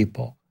for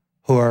people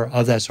who are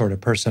of that sort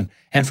of person.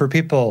 And for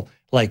people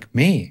like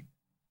me,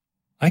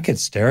 I could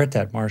stare at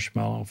that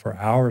marshmallow for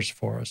hours,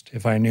 Forrest,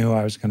 if I knew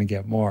I was going to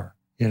get more.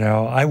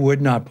 I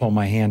would not pull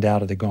my hand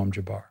out of the Gom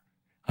Jabbar.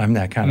 I'm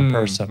that kind of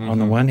person on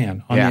the one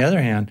hand. On the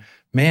other hand,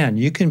 man,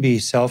 you can be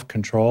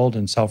self-controlled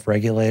and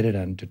self-regulated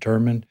and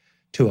determined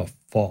to a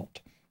fault,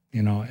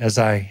 as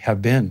I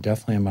have been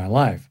definitely in my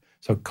life.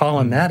 So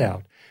calling that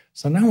out.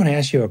 So now I want to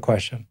ask you a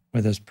question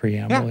with this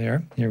preamble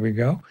here. Here we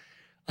go.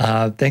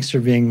 Thanks for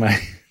being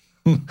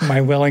my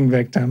willing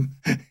victim.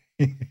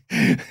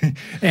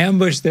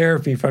 Ambush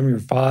therapy from your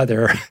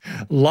father,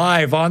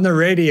 live on the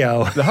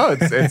radio. No,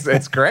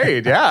 it's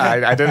great.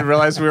 Yeah, I didn't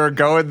realize we were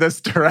going this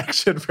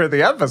direction for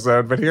the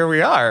episode, but here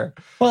we are.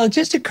 Well, it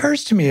just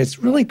occurs to me, it's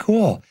really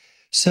cool.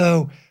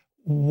 So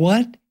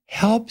what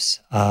helps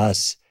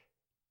us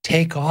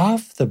take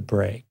off the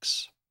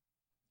brakes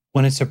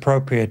when it's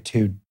appropriate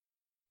to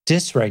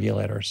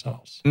dysregulate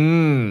ourselves,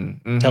 to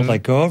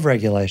let go of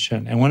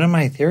regulation? And one of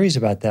my theories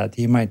about that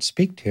you might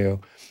speak to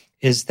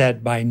is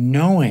that by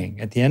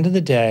knowing at the end of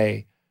the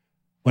day,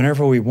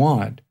 whenever we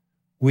want,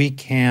 we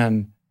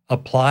can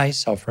apply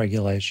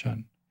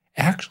self-regulation,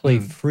 actually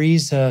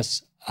frees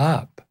us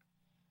up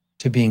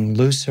to being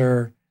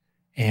looser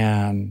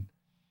and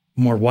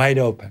more wide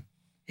open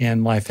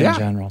in life in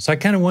general. So I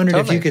kind of wondered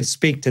if you could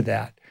speak to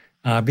that,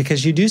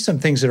 because you do some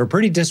things that are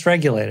pretty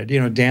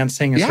dysregulated,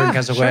 dancing in certain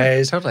kinds of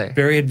ways,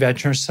 very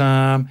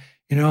adventuresome.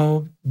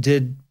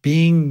 Did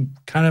being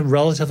kind of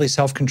relatively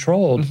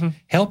self-controlled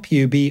help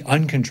you be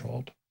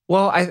uncontrolled?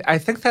 Well, I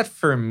think that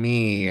for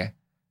me,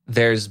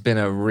 there's been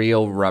a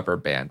real rubber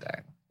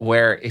banding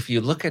where if you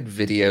look at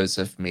videos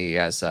of me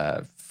as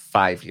a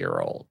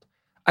 5-year-old,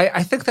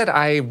 I think that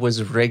I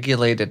was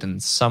regulated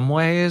in some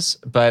ways,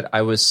 but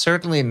I was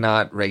certainly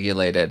not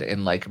regulated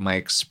in like my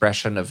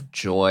expression of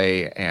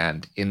joy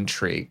and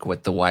intrigue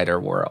with the wider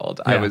world.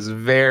 I was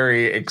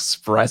very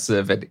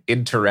expressive and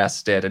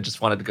interested and just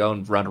wanted to go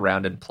and run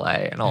around and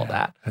play and all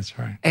that. That's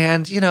right.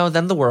 And,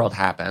 then the world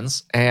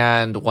happens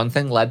and one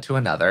thing led to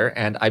another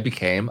and I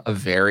became a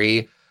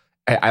very,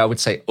 I would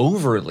say,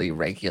 overly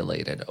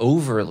regulated,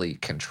 overly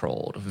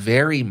controlled,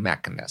 very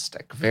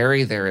mechanistic,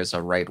 there is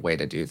a right way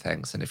to do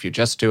things. And if you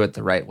just do it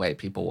the right way,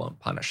 people won't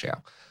punish you.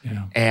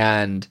 Yeah.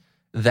 And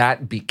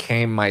that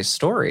became my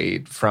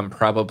story from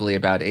probably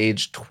about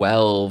age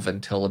 12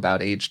 until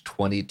about age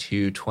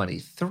 22,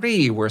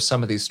 23, where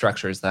some of these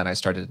structures, then I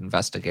started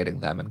investigating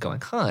them and going,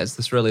 is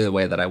this really the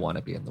way that I want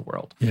to be in the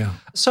world? Yeah.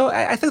 So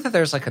I think that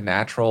there's like a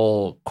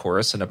natural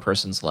course in a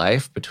person's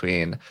life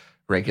between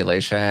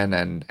regulation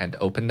and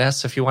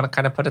openness, if you want to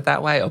kind of put it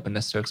that way,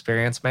 openness to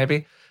experience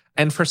maybe.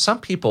 And for some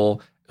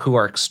people who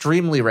are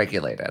extremely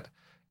regulated,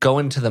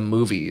 going to the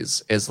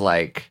movies is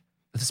like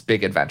this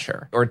big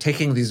adventure, or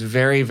taking these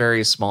very,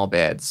 very small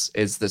bits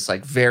is this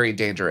like very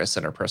dangerous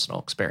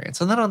interpersonal experience.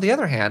 And then on the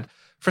other hand,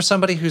 for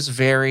somebody who's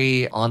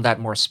very on that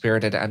more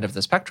spirited end of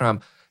the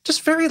spectrum,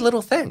 just very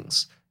little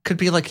things could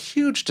be like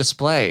huge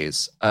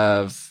displays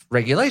of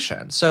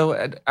regulation.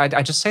 So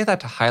I just say that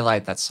to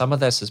highlight that some of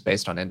this is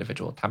based on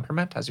individual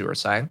temperament, as you were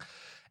saying.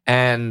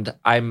 And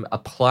I'm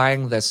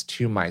applying this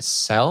to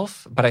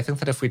myself. But I think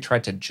that if we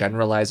tried to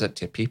generalize it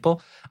to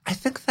people, I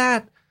think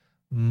that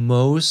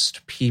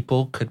most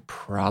people could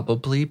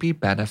probably be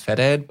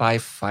benefited by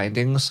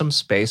finding some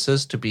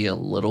spaces to be a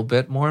little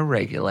bit more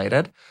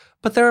regulated.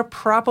 But there are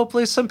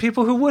probably some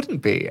people who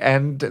wouldn't be.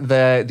 And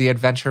the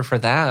adventure for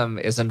them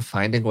is in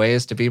finding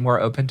ways to be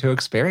more open to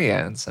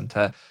experience and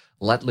to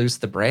let loose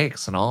the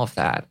brakes and all of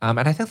that. And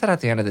I think that at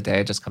the end of the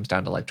day, it just comes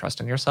down to like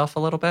trusting yourself a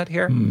little bit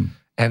here.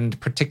 And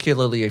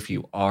particularly if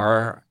you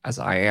are, as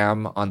I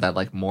am, on that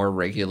like more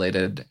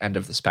regulated end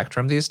of the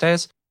spectrum these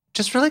days,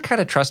 just really kind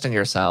of trusting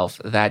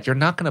yourself that you're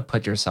not going to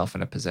put yourself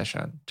in a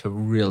position to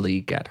really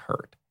get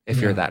hurt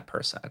if you're that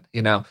person.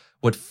 You know,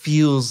 what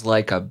feels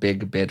like a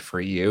big bid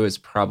for you is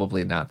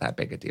probably not that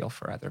big a deal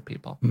for other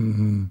people.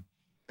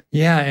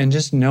 Yeah, and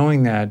just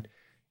knowing that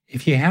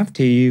if you have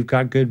to, you've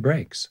got good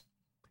breaks.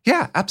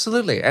 Yeah,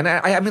 absolutely. And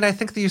I mean, I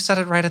think that you said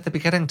it right at the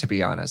beginning, to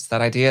be honest.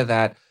 That idea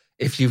that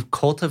if you've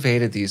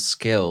cultivated these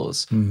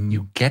skills,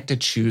 you get to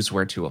choose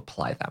where to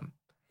apply them.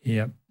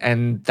 Yep.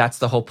 And that's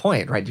the whole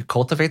point, right? You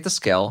cultivate the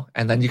skill,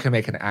 and then you can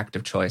make an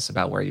active choice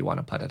about where you want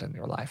to put it in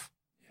your life.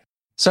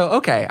 So,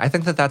 okay, I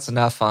think that that's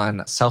enough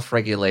on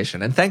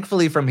self-regulation. And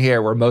thankfully from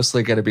here, we're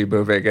mostly going to be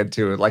moving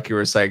into, like you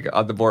were saying,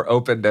 on the more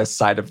openness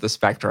side of the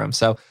spectrum.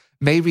 So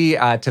maybe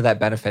to that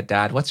benefit,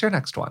 Dad, what's your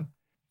next one?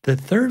 The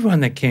third one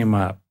that came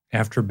up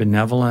after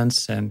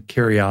benevolence and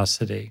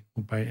curiosity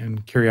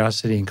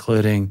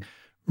including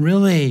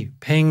really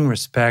paying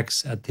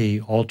respects at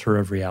the altar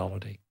of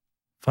reality.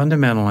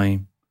 Fundamentally,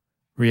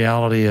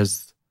 reality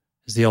is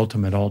the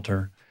ultimate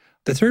altar.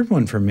 The third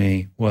one for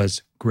me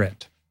was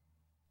grit,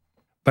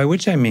 by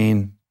which I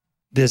mean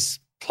this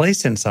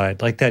place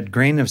inside, like that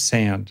grain of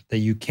sand that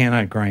you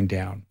cannot grind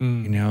down,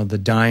 you know, the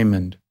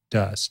diamond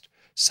dust,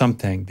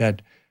 something,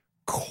 that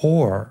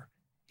core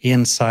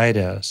inside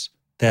us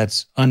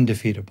that's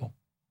undefeatable.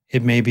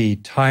 It may be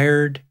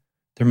tired.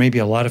 There may be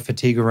a lot of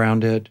fatigue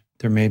around it.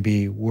 There may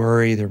be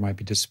worry. There might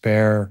be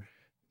despair,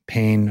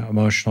 pain,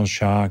 emotional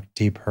shock,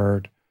 deep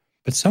hurt.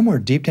 But somewhere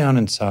deep down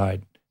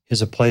inside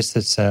is a place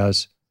that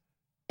says,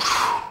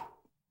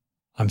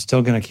 I'm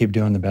still going to keep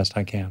doing the best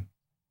I can.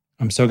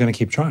 I'm still going to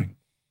keep trying.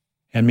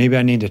 And maybe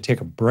I need to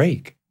take a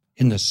break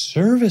in the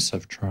service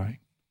of trying.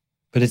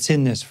 But it's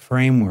in this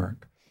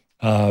framework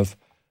of,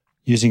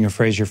 using a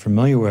phrase you're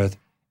familiar with,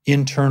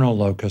 internal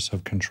locus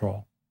of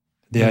control.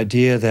 The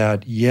idea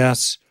that,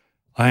 yes,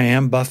 I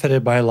am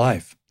buffeted by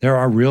life. There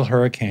are real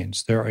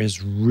hurricanes. There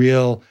is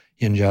real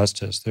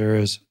injustice.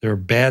 There are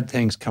bad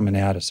things coming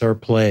at us. There are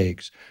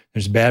plagues.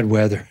 There's bad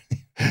weather.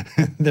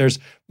 There's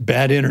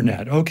bad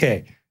internet.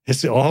 Okay,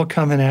 it's all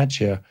coming at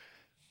you.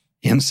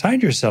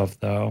 Inside yourself,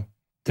 though,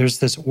 there's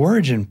this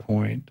origin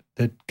point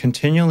that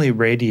continually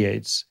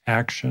radiates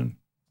action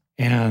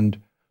and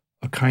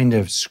a kind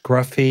of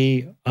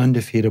scruffy,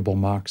 undefeatable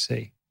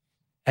moxie.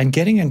 And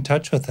getting in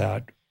touch with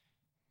that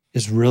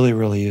is really,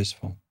 really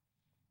useful.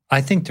 I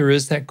think there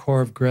is that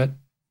core of grit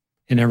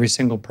in every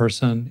single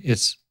person.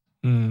 It's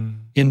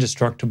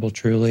indestructible,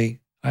 truly.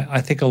 I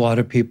think a lot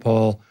of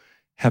people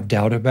have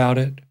doubt about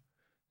it.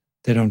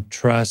 They don't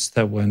trust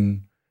that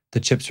when the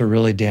chips are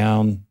really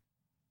down,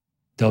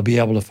 they'll be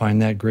able to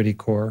find that gritty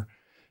core.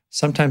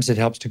 Sometimes it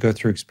helps to go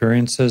through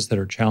experiences that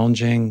are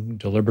challenging,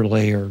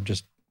 deliberately or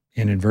just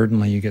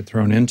inadvertently you get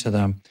thrown into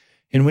them,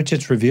 in which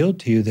it's revealed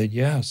to you that,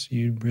 yes,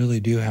 you really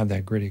do have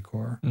that gritty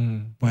core.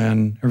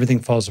 When everything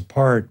falls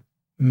apart,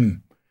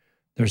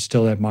 there's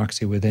still that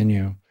moxie within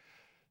you.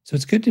 So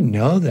it's good to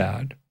know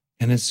that,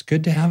 and it's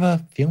good to have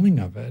a feeling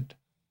of it.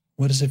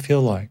 What does it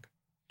feel like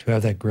to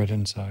have that grit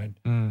inside?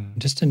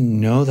 Just to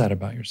know that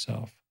about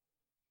yourself.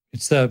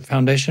 It's the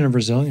foundation of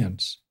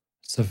resilience.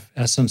 It's the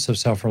essence of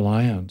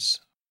self-reliance.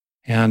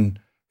 And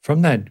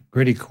from that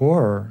gritty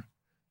core,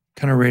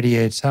 kind of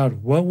radiates out,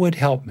 what would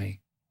help me?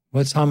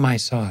 What's on my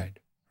side,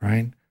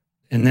 right?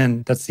 And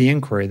then that's the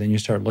inquiry. Then you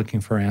start looking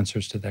for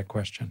answers to that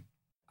question.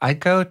 I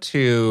go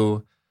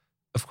to,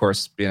 of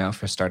course, you know,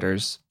 for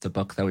starters, the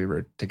book that we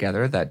wrote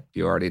together that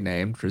you already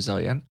named,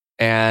 Resilient.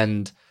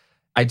 And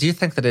I do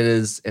think that it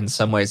is, in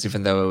some ways,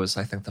 even though it was,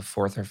 I think, the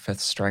fourth or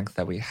fifth strength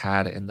that we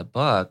had in the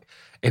book,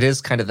 it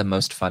is kind of the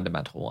most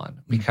fundamental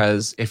one.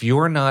 Because if you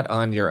are not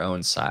on your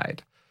own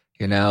side,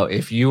 you know,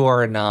 if you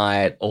are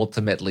not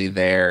ultimately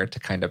there to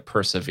kind of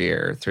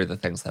persevere through the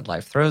things that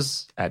life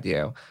throws at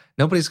you,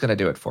 nobody's going to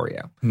do it for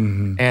you.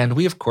 And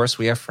we, of course,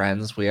 we have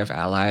friends, we have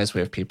allies, we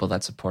have people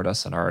that support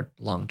us on our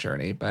long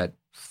journey. But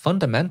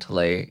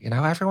fundamentally, you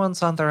know,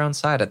 everyone's on their own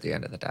side at the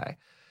end of the day.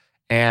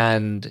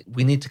 And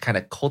we need to kind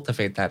of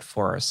cultivate that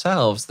for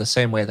ourselves the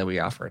same way that we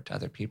offer it to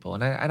other people.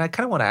 And I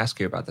kind of want to ask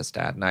you about this,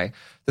 Dad. And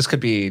this could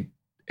be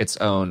its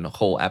own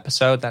whole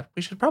episode that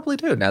we should probably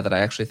do now that I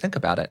actually think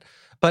about it.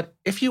 But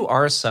if you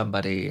are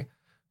somebody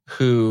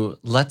who,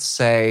 let's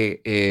say,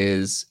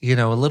 is,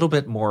 a little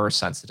bit more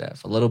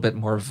sensitive, a little bit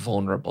more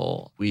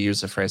vulnerable, we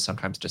use a phrase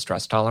sometimes,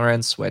 distress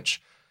tolerance,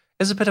 which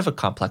is a bit of a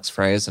complex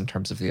phrase in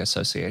terms of the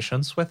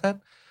associations with it.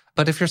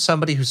 But if you're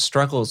somebody who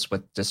struggles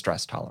with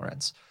distress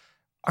tolerance,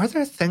 are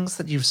there things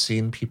that you've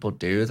seen people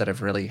do that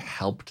have really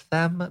helped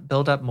them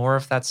build up more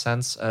of that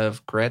sense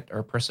of grit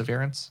or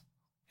perseverance?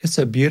 It's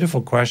a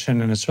beautiful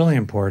question, and it's really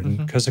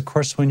important because, of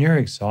course, when you're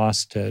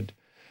exhausted,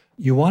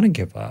 you want to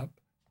give up.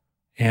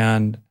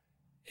 And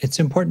it's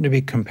important to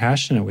be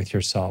compassionate with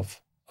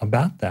yourself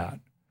about that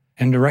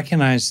and to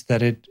recognize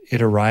that it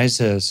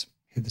arises,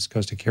 this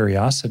goes to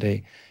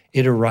curiosity,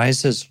 it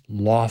arises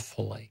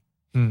lawfully,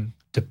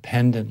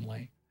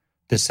 dependently,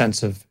 the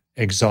sense of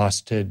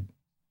exhausted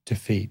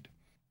defeat.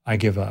 I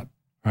give up,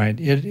 right?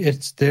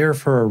 It's there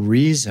for a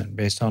reason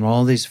based on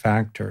all these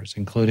factors,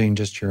 including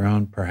just your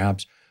own,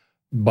 perhaps,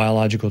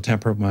 biological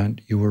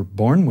temperament you were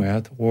born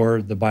with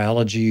or the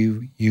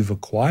biology you've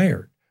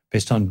acquired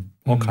based on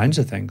all kinds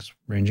of things,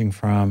 ranging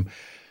from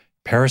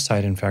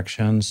parasite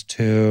infections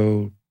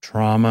to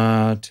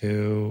trauma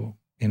to,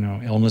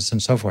 illness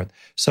and so forth.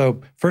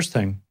 So first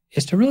thing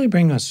is to really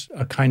bring us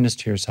a kindness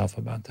to yourself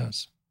about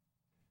this.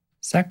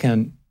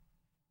 Second,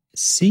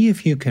 see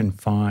if you can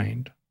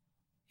find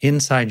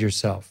inside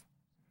yourself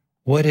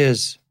what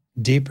is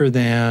deeper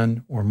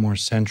than or more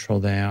central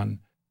than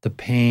the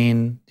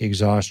pain, the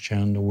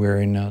exhaustion, the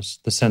weariness,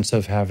 the sense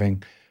of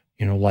having,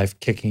 life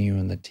kicking you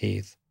in the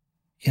teeth.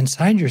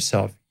 Inside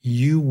yourself,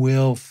 you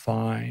will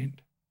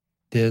find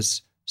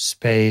this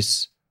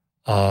space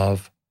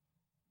of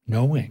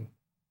knowing,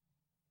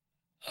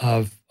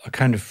 of a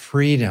kind of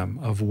freedom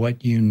of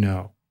what you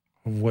know,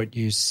 of what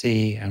you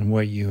see and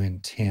what you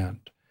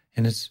intend.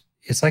 And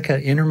it's like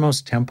an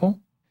innermost temple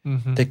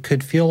that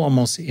could feel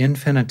almost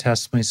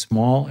infinitesimally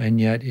small,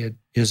 and yet it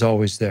is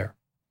always there.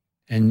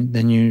 And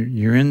then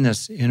you're in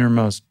this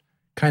innermost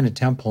kind of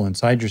temple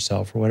inside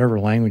yourself, or whatever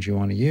language you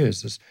want to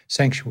use, this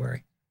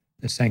sanctuary,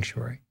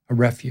 a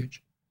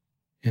refuge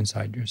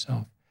inside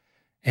yourself.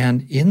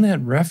 And in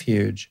that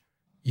refuge,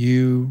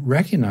 you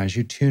recognize,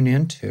 you tune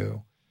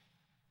into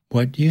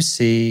what you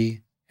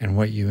see and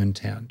what you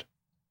intend.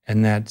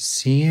 And that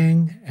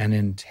seeing and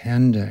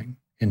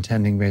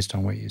intending based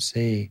on what you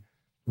see,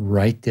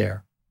 right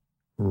there,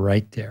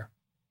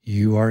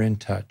 you are in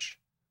touch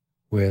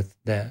with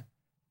the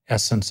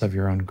essence of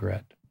your own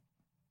grit,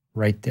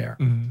 right there.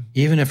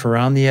 Even if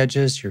around the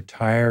edges you're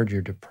tired,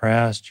 you're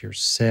depressed, you're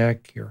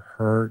sick, you're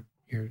hurt,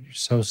 you're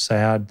so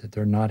sad that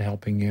they're not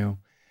helping you,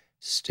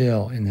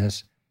 still in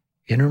this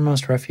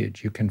innermost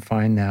refuge, you can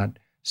find that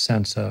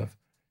sense of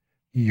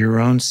your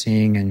own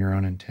seeing and your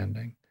own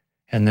intending.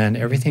 And then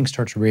everything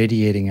starts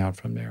radiating out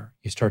from there.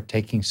 You start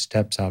taking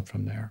steps out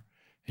from there,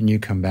 and you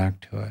come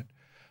back to it.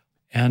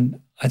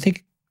 And I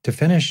think to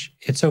finish,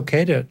 it's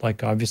okay to,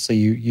 obviously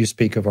you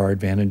speak of our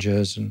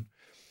advantages and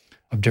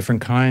of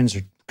different kinds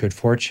of good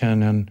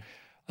fortune. And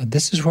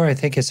this is where I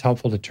think it's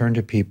helpful to turn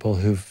to people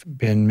who've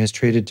been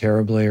mistreated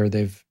terribly, or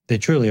they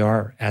truly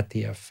are at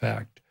the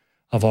effect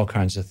of all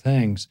kinds of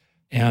things.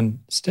 And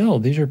still,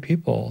 these are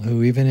people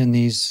who, even in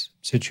these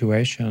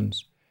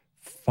situations,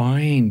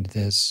 find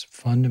this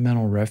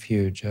fundamental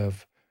refuge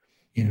of,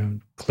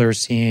 clear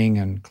seeing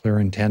and clear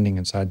intending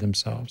inside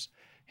themselves.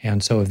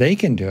 And so if they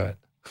can do it,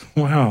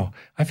 wow,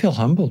 I feel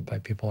humbled by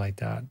people like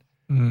that.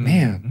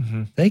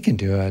 Man, they can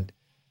do it.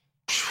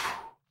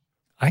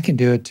 I can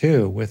do it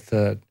too with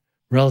the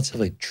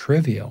relatively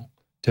trivial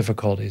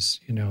difficulties,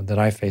 that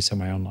I face in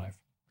my own life.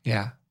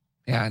 Yeah.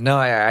 No,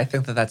 I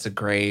think that's a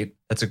great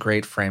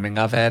framing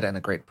of it, and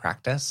a great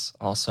practice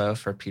also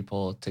for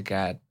people to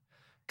get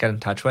in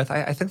touch with.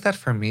 I think that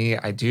for me,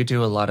 I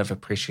do a lot of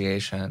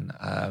appreciation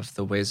of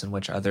the ways in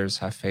which others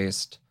have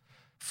faced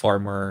far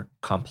more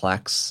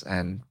complex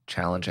and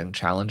challenging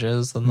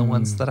challenges than the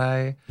ones that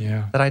I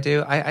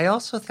do. I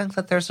also think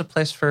that there's a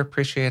place for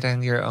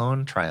appreciating your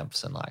own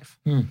triumphs in life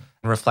and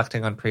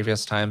reflecting on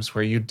previous times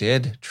where you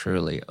did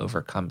truly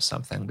overcome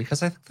something,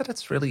 because I think that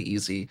it's really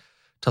easy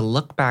to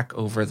look back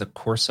over the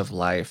course of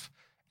life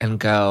and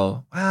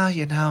go, well,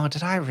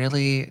 did I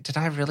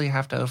really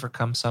have to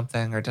overcome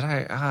something? Or did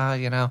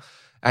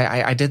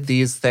I did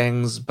these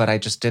things, but I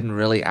just didn't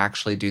really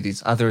actually do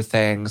these other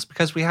things,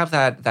 because we have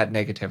that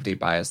negativity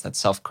bias, that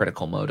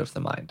self-critical mode of the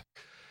mind,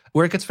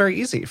 where it gets very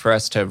easy for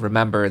us to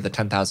remember the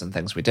 10,000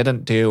 things we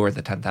didn't do, or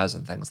the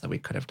 10,000 things that we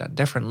could have done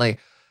differently,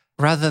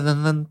 rather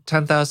than the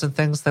 10,000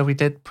 things that we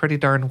did pretty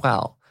darn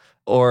well,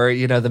 or,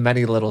 the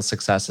many little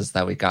successes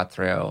that we got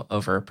through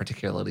over a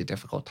particularly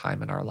difficult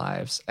time in our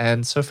lives.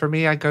 And so for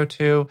me, I go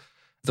to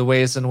the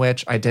ways in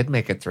which I did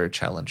make it through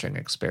challenging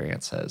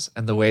experiences,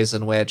 and the ways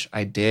in which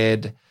I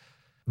did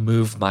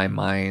move my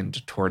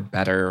mind toward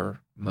better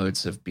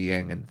modes of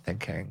being and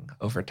thinking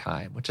over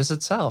time, which is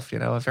itself,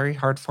 a very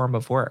hard form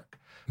of work.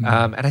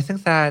 And I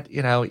think that,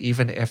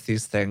 even if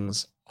these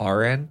things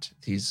aren't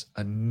these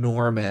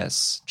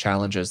enormous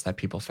challenges that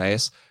people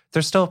face,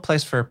 there's still a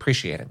place for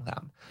appreciating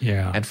them.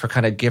 Yeah. And for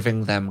kind of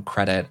giving them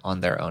credit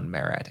on their own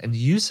merit and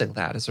using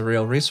that as a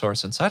real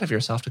resource inside of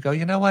yourself to go,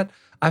 you know what?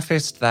 I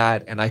faced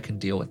that and I can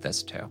deal with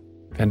this too.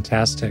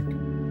 Fantastic.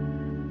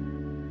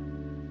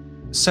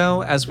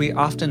 So, as we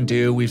often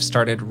do, we've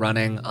started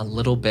running a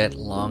little bit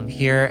long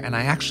here, and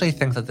I actually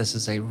think that this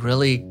is a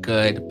really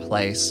good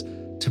place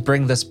to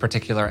bring this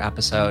particular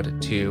episode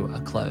to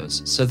a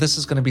close. So, this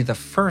is going to be the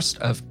first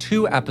of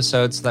 2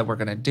 episodes that we're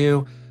going to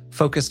do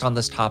focused on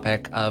this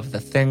topic of the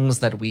things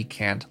that we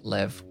can't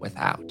live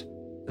without.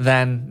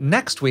 Then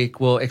next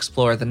week, we'll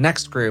explore the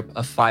next group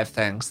of 5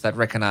 things that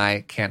Rick and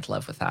I can't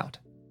live without.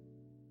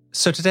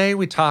 So today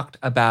we talked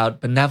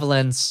about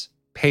benevolence,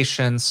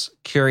 patience,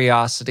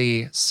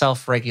 curiosity,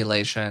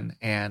 self-regulation,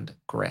 and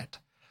grit.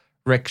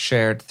 Rick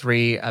shared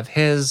 3 of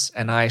his,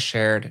 and I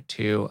shared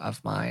 2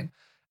 of mine.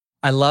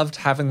 I loved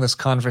having this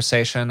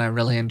conversation. I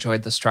really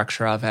enjoyed the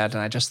structure of it, and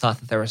I just thought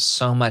that there was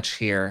so much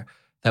here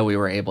that we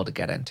were able to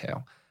get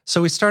into.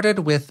 So we started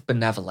with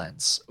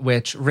benevolence,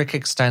 which Rick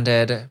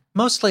extended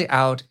mostly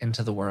out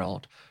into the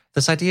world.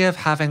 This idea of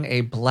having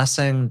a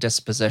blessing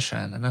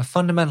disposition and a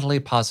fundamentally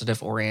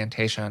positive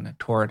orientation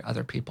toward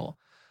other people.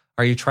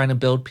 Are you trying to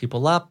build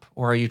people up,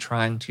 or are you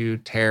trying to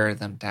tear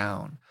them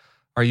down?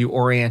 Are you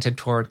oriented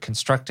toward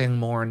constructing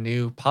more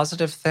new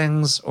positive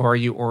things, or are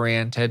you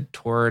oriented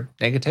toward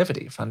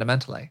negativity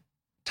fundamentally?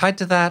 Tied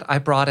to that, I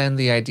brought in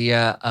the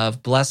idea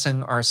of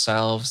blessing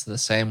ourselves the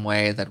same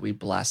way that we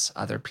bless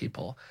other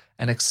people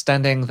and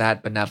extending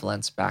that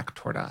benevolence back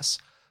toward us.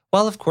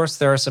 While, of course,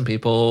 there are some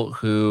people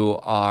who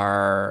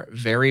are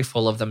very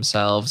full of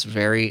themselves,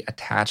 very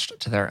attached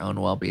to their own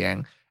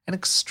well-being, and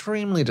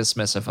extremely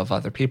dismissive of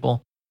other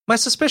people, my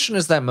suspicion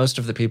is that most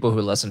of the people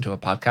who listen to a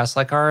podcast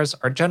like ours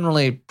are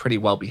generally pretty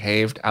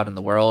well-behaved out in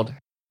the world.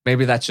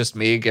 Maybe that's just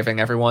me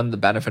giving everyone the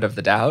benefit of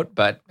the doubt,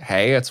 but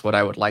hey, it's what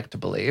I would like to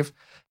believe.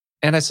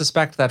 And I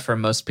suspect that for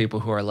most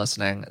people who are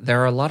listening,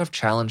 there are a lot of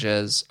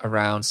challenges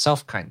around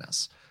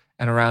self-kindness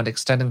and around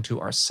extending to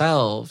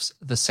ourselves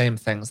the same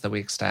things that we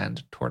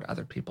extend toward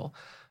other people.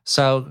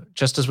 So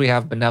just as we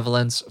have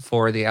benevolence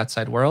for the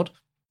outside world,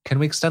 can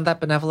we extend that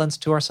benevolence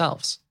to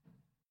ourselves?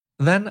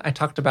 Then I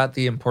talked about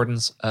the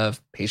importance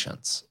of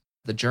patience,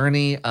 the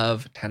journey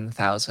of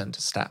 10,000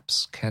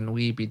 steps. Can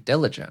we be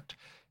diligent?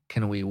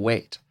 Can we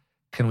wait?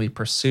 Can we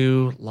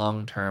pursue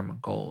long-term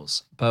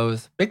goals,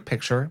 both big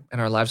picture in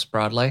our lives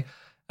broadly,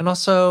 and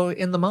also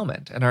in the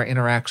moment in our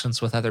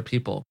interactions with other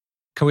people?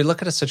 Can we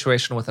look at a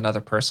situation with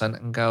another person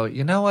and go,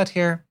 you know what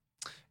here?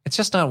 It's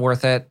just not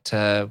worth it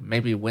to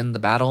maybe win the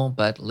battle,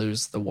 but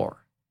lose the war.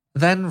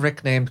 Then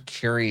Rick named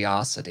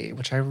curiosity,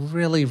 which I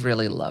really,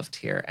 really loved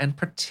here, and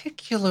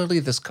particularly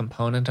this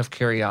component of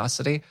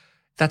curiosity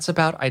that's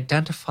about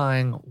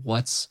identifying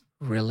what's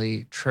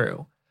really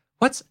true.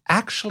 What's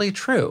actually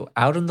true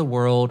out in the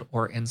world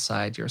or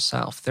inside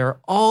yourself? There are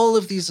all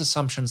of these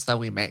assumptions that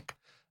we make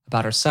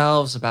about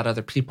ourselves, about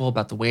other people,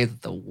 about the way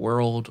that the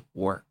world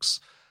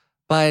works.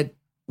 But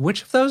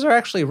which of those are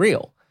actually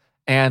real?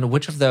 And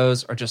which of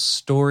those are just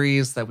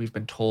stories that we've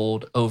been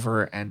told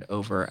over and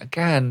over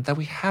again that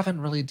we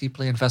haven't really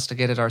deeply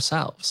investigated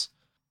ourselves?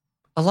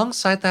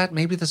 Alongside that,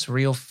 maybe this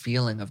real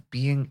feeling of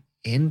being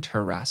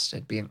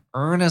interested, being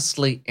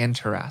earnestly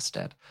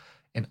interested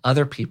in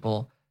other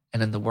people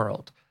and in the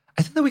world.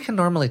 I think that we can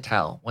normally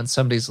tell when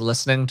somebody's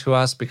listening to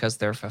us because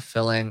they're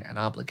fulfilling an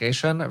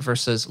obligation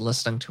versus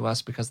listening to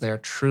us because they are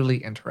truly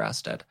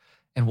interested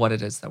in what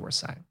it is that we're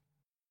saying.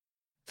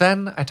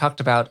 Then I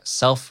talked about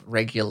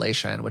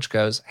self-regulation, which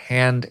goes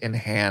hand in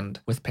hand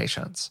with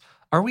patience.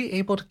 Are we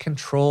able to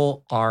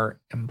control our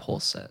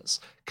impulses?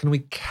 Can we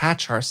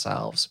catch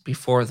ourselves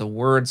before the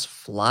words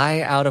fly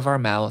out of our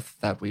mouth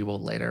that we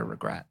will later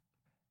regret?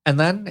 And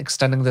then,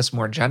 extending this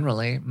more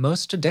generally,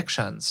 most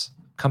addictions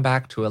come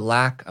back to a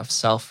lack of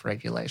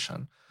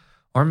self-regulation,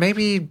 or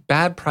maybe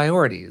bad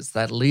priorities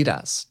that lead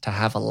us to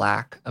have a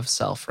lack of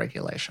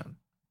self-regulation.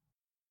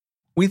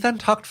 We then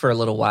talked for a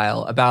little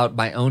while about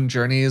my own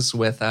journeys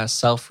with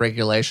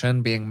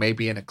self-regulation, being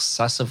maybe an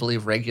excessively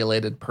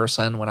regulated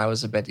person when I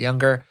was a bit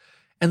younger,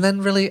 and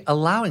then really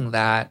allowing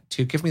that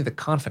to give me the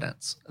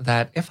confidence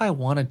that if I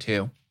wanted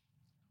to,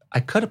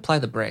 I could apply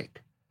the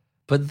brake.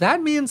 But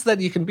that means that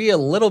you can be a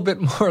little bit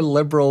more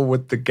liberal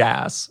with the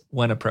gas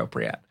when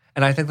appropriate.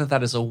 And I think that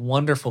that is a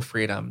wonderful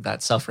freedom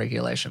that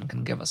self-regulation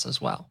can give us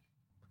as well.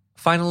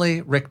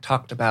 Finally, Rick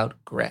talked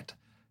about grit,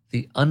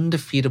 the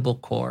undefeatable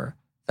core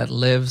that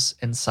lives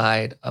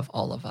inside of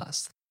all of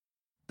us.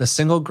 The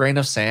single grain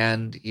of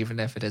sand, even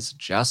if it is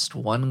just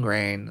one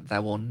grain,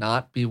 that will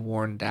not be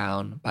worn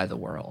down by the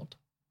world.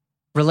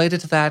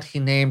 Related to that, he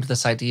named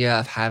this idea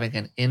of having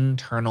an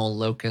internal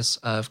locus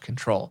of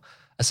control,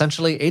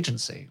 essentially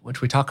agency,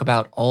 which we talk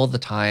about all the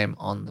time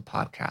on the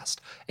podcast,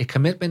 a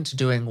commitment to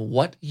doing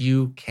what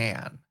you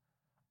can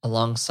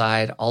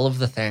alongside all of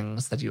the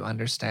things that you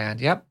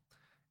understand, yep,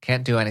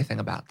 can't do anything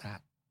about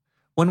that.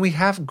 When we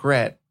have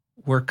grit,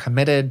 we're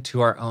committed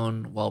to our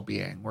own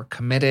well-being. We're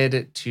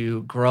committed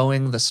to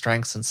growing the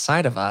strengths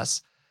inside of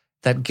us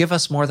that give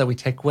us more that we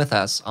take with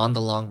us on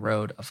the long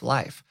road of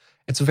life.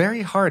 It's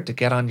very hard to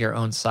get on your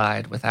own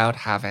side without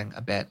having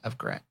a bit of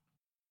grit.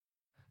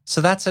 So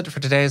that's it for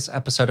today's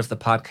episode of the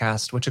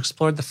podcast, which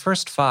explored the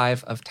first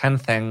 5 of 10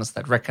 things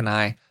that Rick and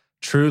I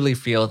truly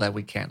feel that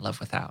we can't live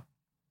without.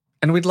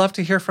 And we'd love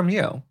to hear from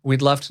you.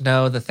 We'd love to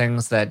know the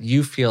things that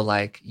you feel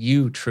like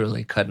you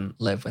truly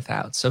couldn't live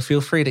without. So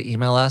feel free to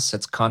email us.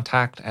 It's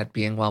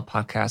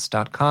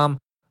contact@beingwellpodcast.com,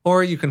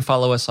 or you can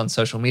follow us on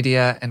social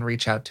media and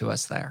reach out to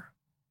us there.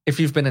 If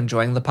you've been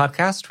enjoying the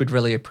podcast, we'd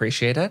really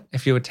appreciate it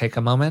if you would take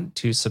a moment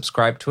to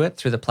subscribe to it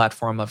through the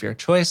platform of your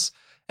choice,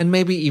 and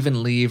maybe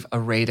even leave a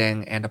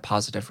rating and a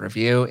positive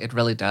review. It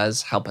really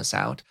does help us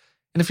out.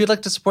 And if you'd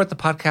like to support the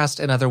podcast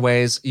in other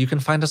ways, you can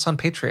find us on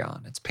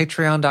Patreon. It's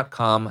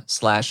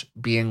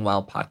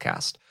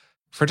patreon.com/beingwellpodcast.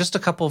 For just a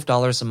couple of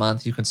dollars a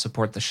month, you can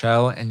support the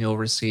show and you'll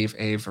receive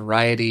a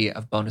variety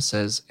of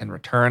bonuses in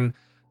return,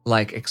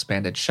 like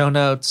expanded show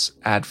notes,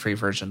 ad-free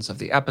versions of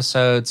the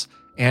episodes,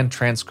 and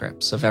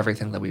transcripts of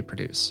everything that we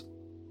produce.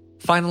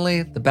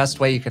 Finally, the best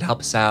way you could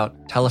help us out,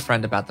 tell a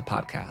friend about the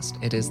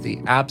podcast. It is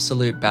the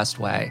absolute best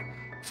way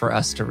for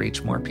us to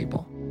reach more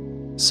people.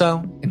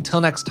 So, until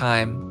next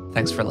time,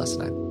 thanks for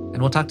listening,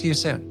 and we'll talk to you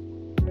soon.